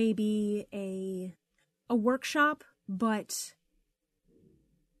 maybe a workshop, but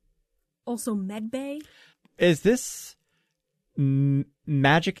also medbay. Is this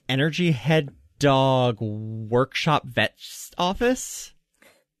magic energy head dog workshop vet's office?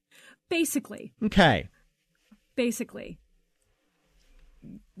 Basically. Okay. Basically.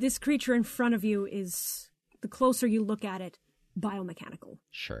 This creature in front of you is, the closer you look at it, biomechanical.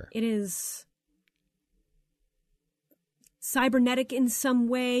 Sure. It is cybernetic in some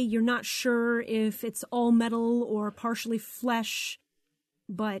way. You're not sure if it's all metal or partially flesh,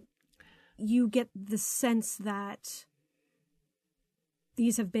 but you get the sense that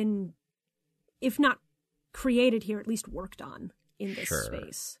these have been, if not created here, at least worked on in this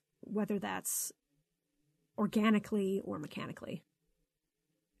space, whether that's organically or mechanically.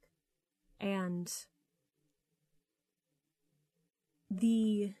 And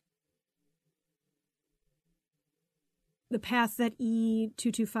the path that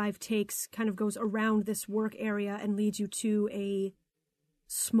E225 takes kind of goes around this work area and leads you to a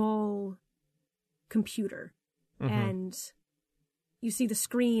small computer. And you see the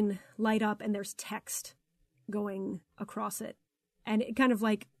screen light up and there's text going across it. And it kind of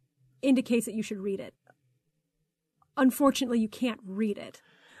like indicates that you should read it. Unfortunately, you can't read it.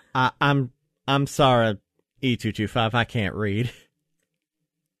 I'm sorry, E225, I can't read.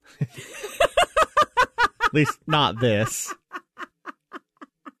 At least not this.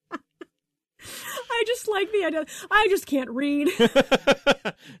 I just like the idea. I just can't read.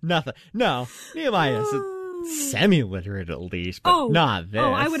 Nothing. No, Nehemiah is semi-literate at least, but not this.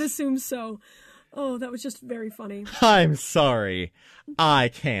 Oh, I would assume so. Oh, that was just very funny. I'm sorry. I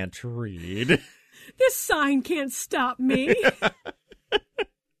can't read. This sign can't stop me.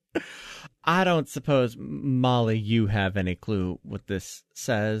 I don't suppose, Molly, you have any clue what this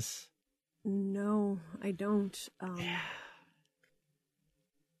says? No, I don't.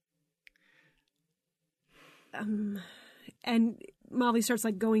 And Molly starts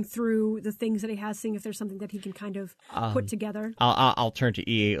like going through the things that he has, seeing if there's something that he can kind of put together. I'll turn to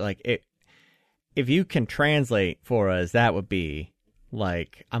E. Like, if you can translate for us, that would be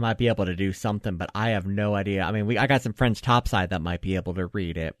like, I might be able to do something, but I have no idea. I mean, I got some friends topside that might be able to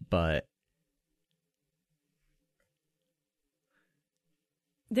read it, but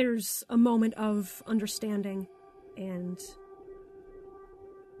there's a moment of understanding, and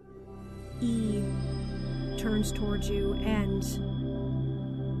E turns towards you, and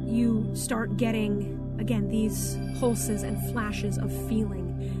you start getting again, these pulses and flashes of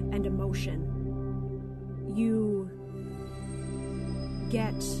feeling and emotion. You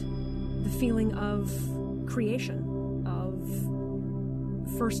get the feeling of creation,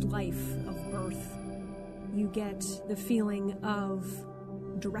 of first life, of birth. You get the feeling of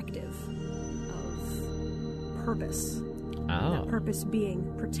directive, of purpose. Oh. That purpose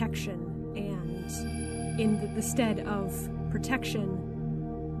being protection, and in the stead of protection,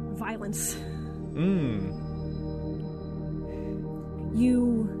 violence.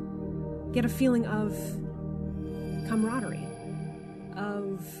 You get a feeling of camaraderie,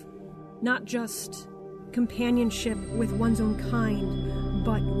 of not just companionship with one's own kind,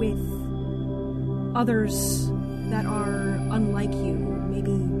 but with others that are unlike you,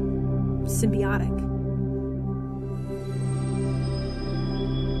 maybe symbiotic.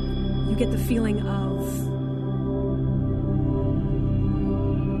 You get the feeling of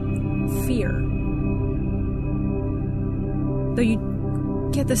fear. Though you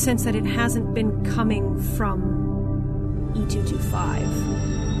get the sense that it hasn't been coming from E225.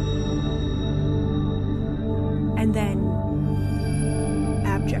 And then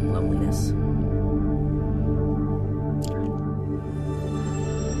abject loneliness.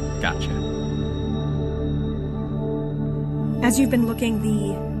 Gotcha. As you've been looking,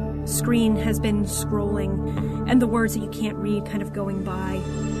 the screen has been scrolling, and the words that you can't read kind of going by,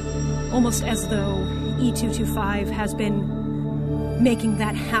 almost as though E225 has been making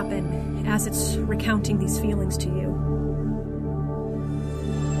that happen as it's recounting these feelings to you.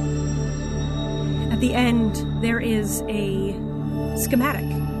 At the end, there is a schematic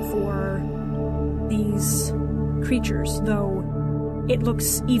for these creatures, though it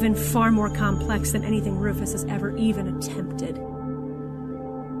looks even far more complex than anything Rufus has ever even attempted.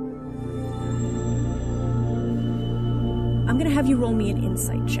 I'm going to have you roll me an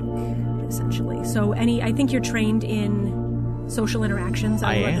insight check, essentially. So I think you're trained in social interactions.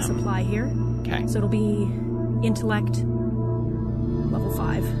 I'll let this apply here. Okay. So it'll be intellect, level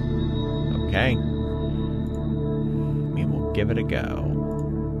 5. Okay. We will give it a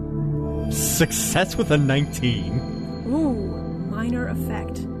go. Success with a 19. Ooh, minor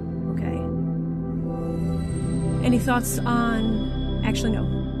effect. Okay. Any thoughts on... Actually, no.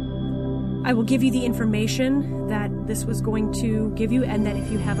 I will give you the information that this was going to give you, and then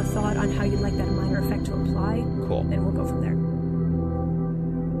if you have a thought on how you'd like that minor effect to apply, cool, then we'll go from there.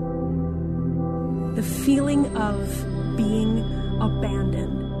 The feeling of being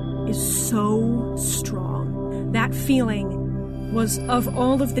abandoned is so strong. That feeling was, of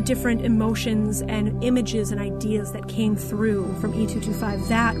all of the different emotions and images and ideas that came through from E225,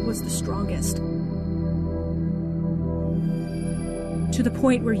 that was the strongest. To the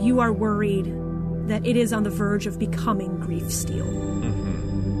point where you are worried that it is on the verge of becoming grief-steel. Mm-hmm.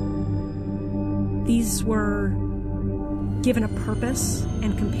 These were given a purpose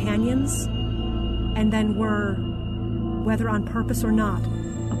and companions, and then were, whether on purpose or not,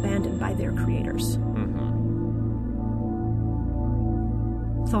 abandoned by their creators. Mm-hmm.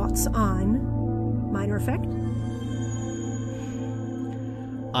 Thoughts on minor effect?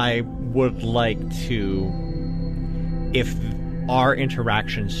 I would like to, if our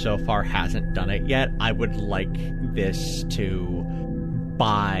interaction so far hasn't done it yet, I would like this to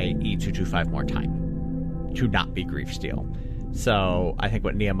buy E225 more time to not be grief-steel. So I think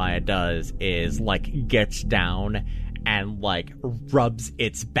what Nehemiah does is, like, gets down and, like, rubs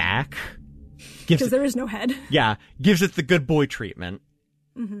its back. Because there is no head. Yeah, gives it the good boy treatment.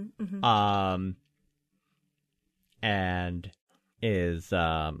 Mm-hmm, mm-hmm. And is,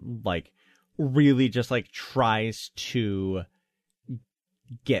 like, really just, like, tries to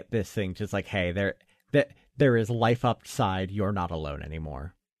get this thing just like, hey, there is life outside, you're not alone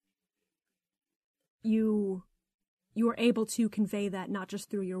anymore. You are able to convey that not just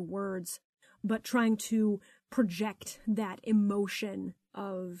through your words, but trying to project that emotion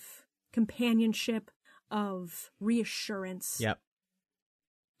of companionship, of reassurance. Yep.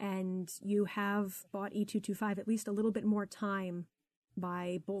 And you have bought E225 at least a little bit more time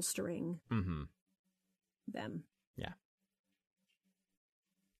by bolstering them. Yeah.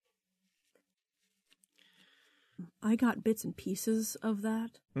 I got bits and pieces of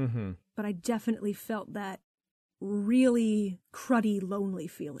that, but I definitely felt that really cruddy, lonely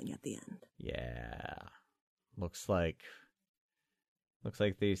feeling at the end. Yeah. Looks like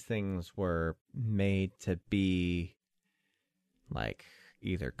these things were made to be, like,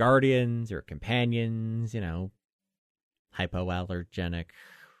 either guardians or companions, you know, hypoallergenic,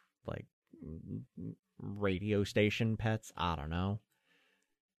 like, radio station pets. I don't know.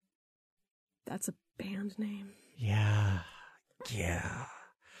 That's a band name. Yeah.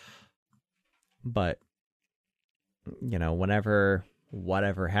 But whenever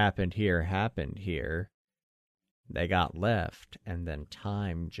whatever happened here, they got left, and then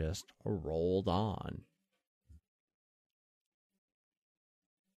time just rolled on.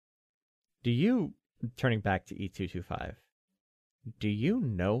 Turning back to E225, do you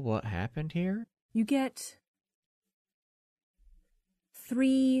know what happened here? You get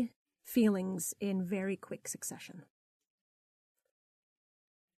 3 feelings in very quick succession.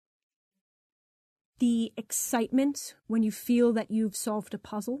 The excitement when you feel that you've solved a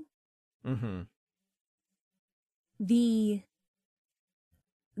puzzle. Mm-hmm. The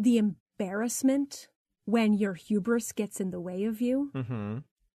embarrassment when your hubris gets in the way of you. Mm-hmm.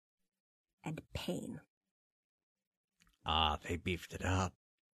 And pain. They beefed it up.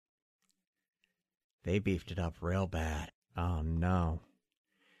 They beefed it up real bad. Oh, no.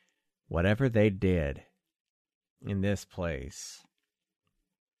 Whatever they did in this place,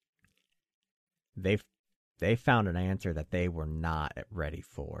 they found an answer that they were not ready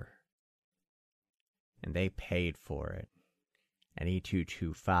for. And they paid for it. And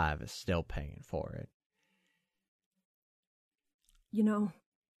E225 is still paying for it.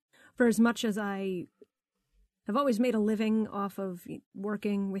 For as much as I have always made a living off of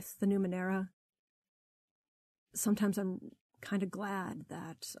working with the Numenera, sometimes I'm kind of glad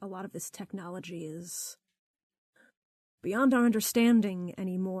that a lot of this technology is beyond our understanding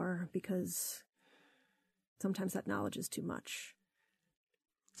anymore, because sometimes that knowledge is too much.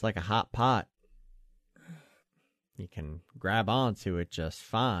 It's like a hot pot. You can grab onto it just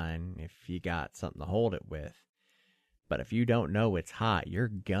fine if you got something to hold it with. But if you don't know it's hot, you're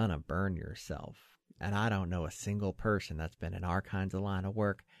gonna burn yourself. And I don't know a single person that's been in our kinds of line of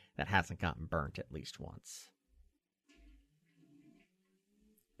work that hasn't gotten burnt at least once.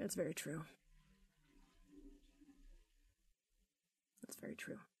 That's very true. That's very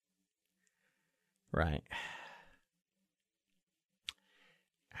true. Right.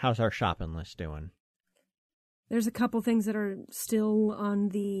 How's our shopping list doing? There's a couple things that are still on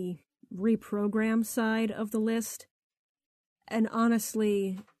the reprogram side of the list. And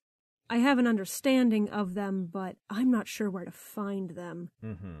honestly, I have an understanding of them, but I'm not sure where to find them.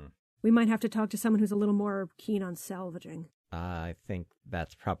 Mm-hmm. We might have to talk to someone who's a little more keen on salvaging. I think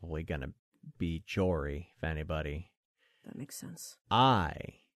that's probably going to be Jory, if anybody. That makes sense. I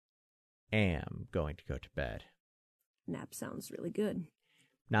am going to go to bed. Nap sounds really good.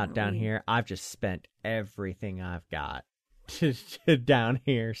 Not down here. I've just spent everything I've got down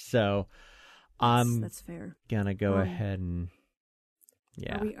here, so that's fair. Gonna go ahead and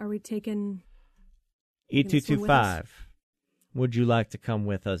Are we taking E225? Would you like to come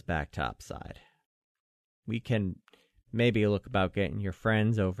with us back topside? We can maybe look about getting your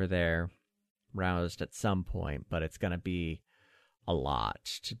friends over there roused at some point, but it's gonna be a lot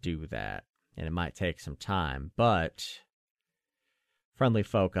to do that, and it might take some time, but friendly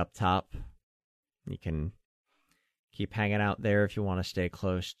folk up top, you can keep hanging out there if you want to stay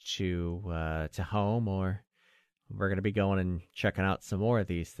close to home, or we're going to be going and checking out some more of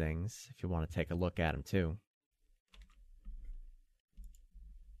these things if you want to take a look at them too.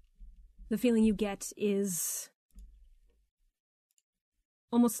 The feeling you get is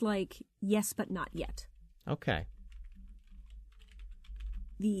almost like yes, but not yet. Okay.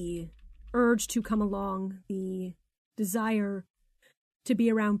 The urge to come along, the desire to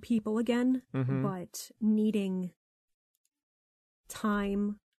be around people again, mm-hmm. but needing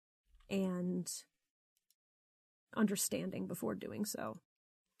time and understanding before doing so.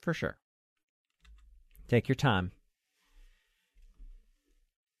 For sure. Take your time.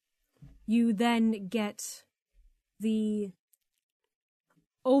 You then get the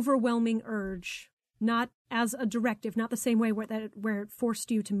overwhelming urge, not as a directive, not the same way where it forced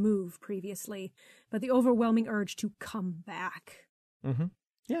you to move previously, but the overwhelming urge to come back. Mm-hmm.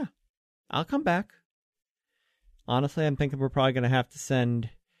 Yeah, I'll come back. Honestly, I'm thinking we're probably going to have to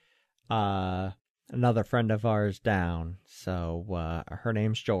send another friend of ours down. So her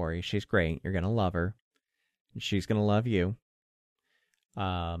name's Jory. She's great. You're going to love her. And she's going to love you.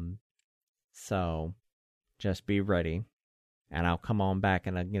 So just be ready. And I'll come on back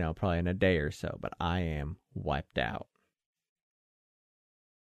in probably in a day or so. But I am wiped out.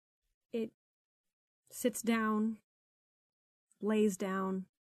 It sits down, lays down,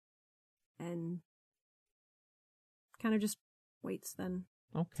 and kind of just waits then.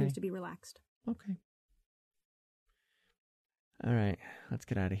 Okay. Seems to be relaxed. Okay. All right. Let's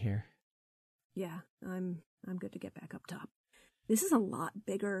get out of here. Yeah, I'm good to get back up top. This is a lot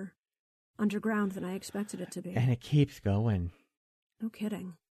bigger underground than I expected it to be. And it keeps going. No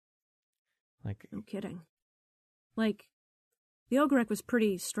kidding. No kidding. The Ogorek was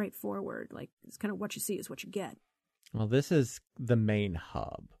pretty straightforward. It's kind of what you see is what you get. Well, this is the main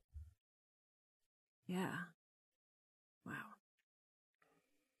hub. Yeah. Wow.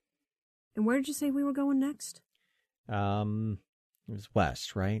 And where did you say we were going next? It was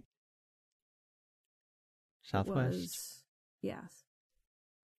west, right? Southwest? Yes.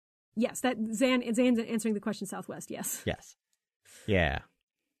 Yes, Zan's answering the question southwest, yes. Yes. Yeah.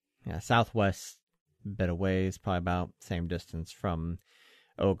 Yeah, southwest, bit of ways, probably about same distance from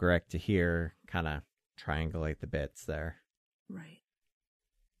Ogorek to here. Kind of triangulate the bits there. Right.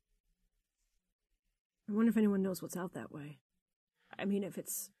 I wonder if anyone knows what's out that way. I mean, if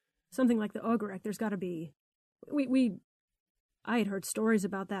it's something like the Ogorek, there's got to be... I had heard stories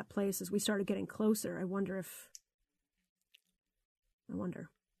about that place as we started getting closer. I wonder.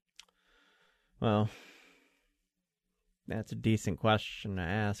 Well, that's a decent question to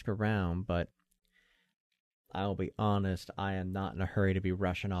ask around, but I'll be honest, I am not in a hurry to be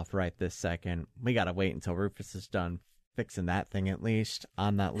rushing off right this second. We gotta wait until Rufus is done fixing that thing at least.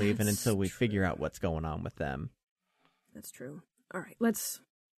 I'm not leaving until we figure out what's going on with them. That's true. All right,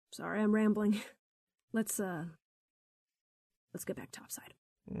 sorry, I'm rambling. Let's get back topside.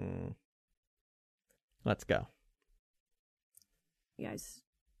 Let's go. You guys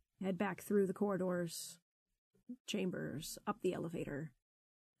head back through the corridors, chambers, up the elevator,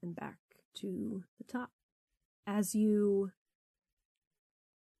 and back to the top. As you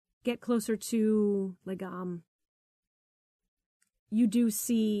get closer to Legam, you do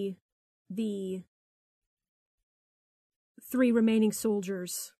see the 3 remaining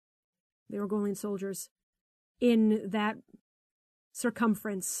soldiers, the Orgolian soldiers, in that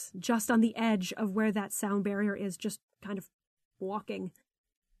circumference, just on the edge of where that sound barrier is, just kind of walking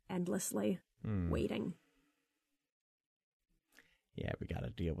endlessly, waiting. Yeah, we gotta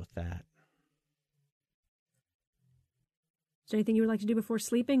deal with that. Is there anything you would like to do before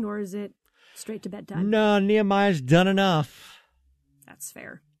sleeping, or is it straight to bedtime? No, Nehemiah's done enough. That's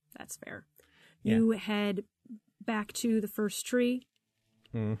fair. Yeah. You head back to the first tree.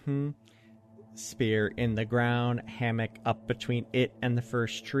 Mm-hmm. Spear in the ground, hammock up between it and the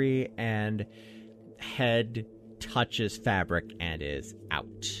first tree, and head touches fabric and is out.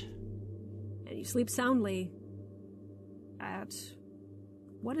 And you sleep soundly at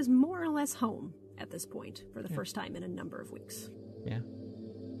what is more or less home at this point for the first time in a number of weeks. Yeah.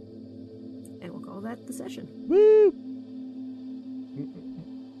 And we'll call that the session. Woo!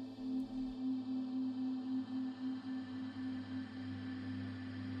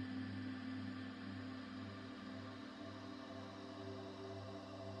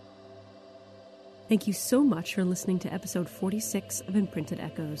 Thank you so much for listening to episode 46 of Imprinted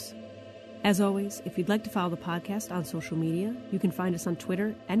Echoes. As always, if you'd like to follow the podcast on social media, you can find us on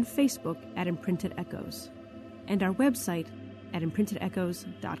Twitter and Facebook at Imprinted Echoes, and our website at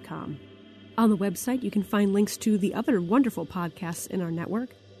imprintedechoes.com. On the website, you can find links to the other wonderful podcasts in our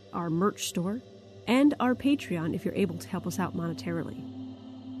network, our merch store, and our Patreon if you're able to help us out monetarily.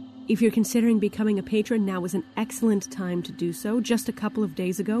 If you're considering becoming a patron, now is an excellent time to do so. Just a couple of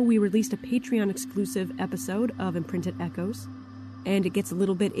days ago, we released a Patreon-exclusive episode of Imprinted Echoes, and it gets a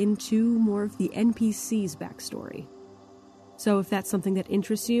little bit into more of the NPC's backstory. So if that's something that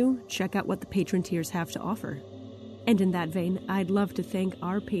interests you, check out what the patron tiers have to offer. And in that vein, I'd love to thank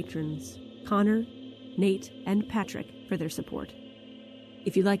our patrons, Connor, Nate, and Patrick, for their support.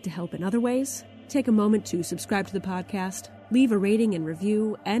 If you'd like to help in other ways, take a moment to subscribe to the podcast, leave a rating and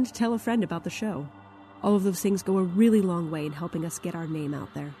review, and tell a friend about the show. All of those things go a really long way in helping us get our name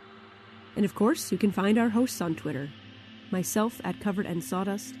out there. And of course, you can find our hosts on Twitter. Myself at Covered and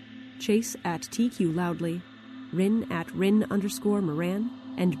Sawdust, Chase at TQ Loudly, Rin at Rin_Moran,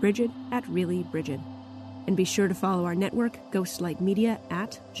 and Bridget at Really Bridget. And be sure to follow our network, Ghostlight Media,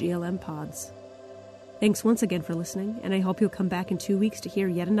 at GLM Pods. Thanks once again for listening, and I hope you'll come back in 2 weeks to hear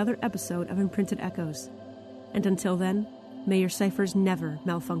yet another episode of Imprinted Echoes. And until then, may your ciphers never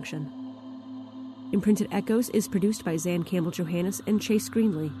malfunction. Imprinted Echoes is produced by Zan Campbell-Johannes and Chase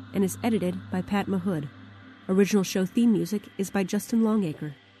Greenlee, and is edited by Pat Mahood. Original show theme music is by Justin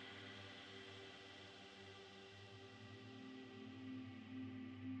Longacre.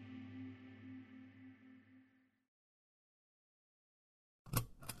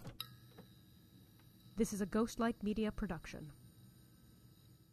 This is a Ghostlight Media production.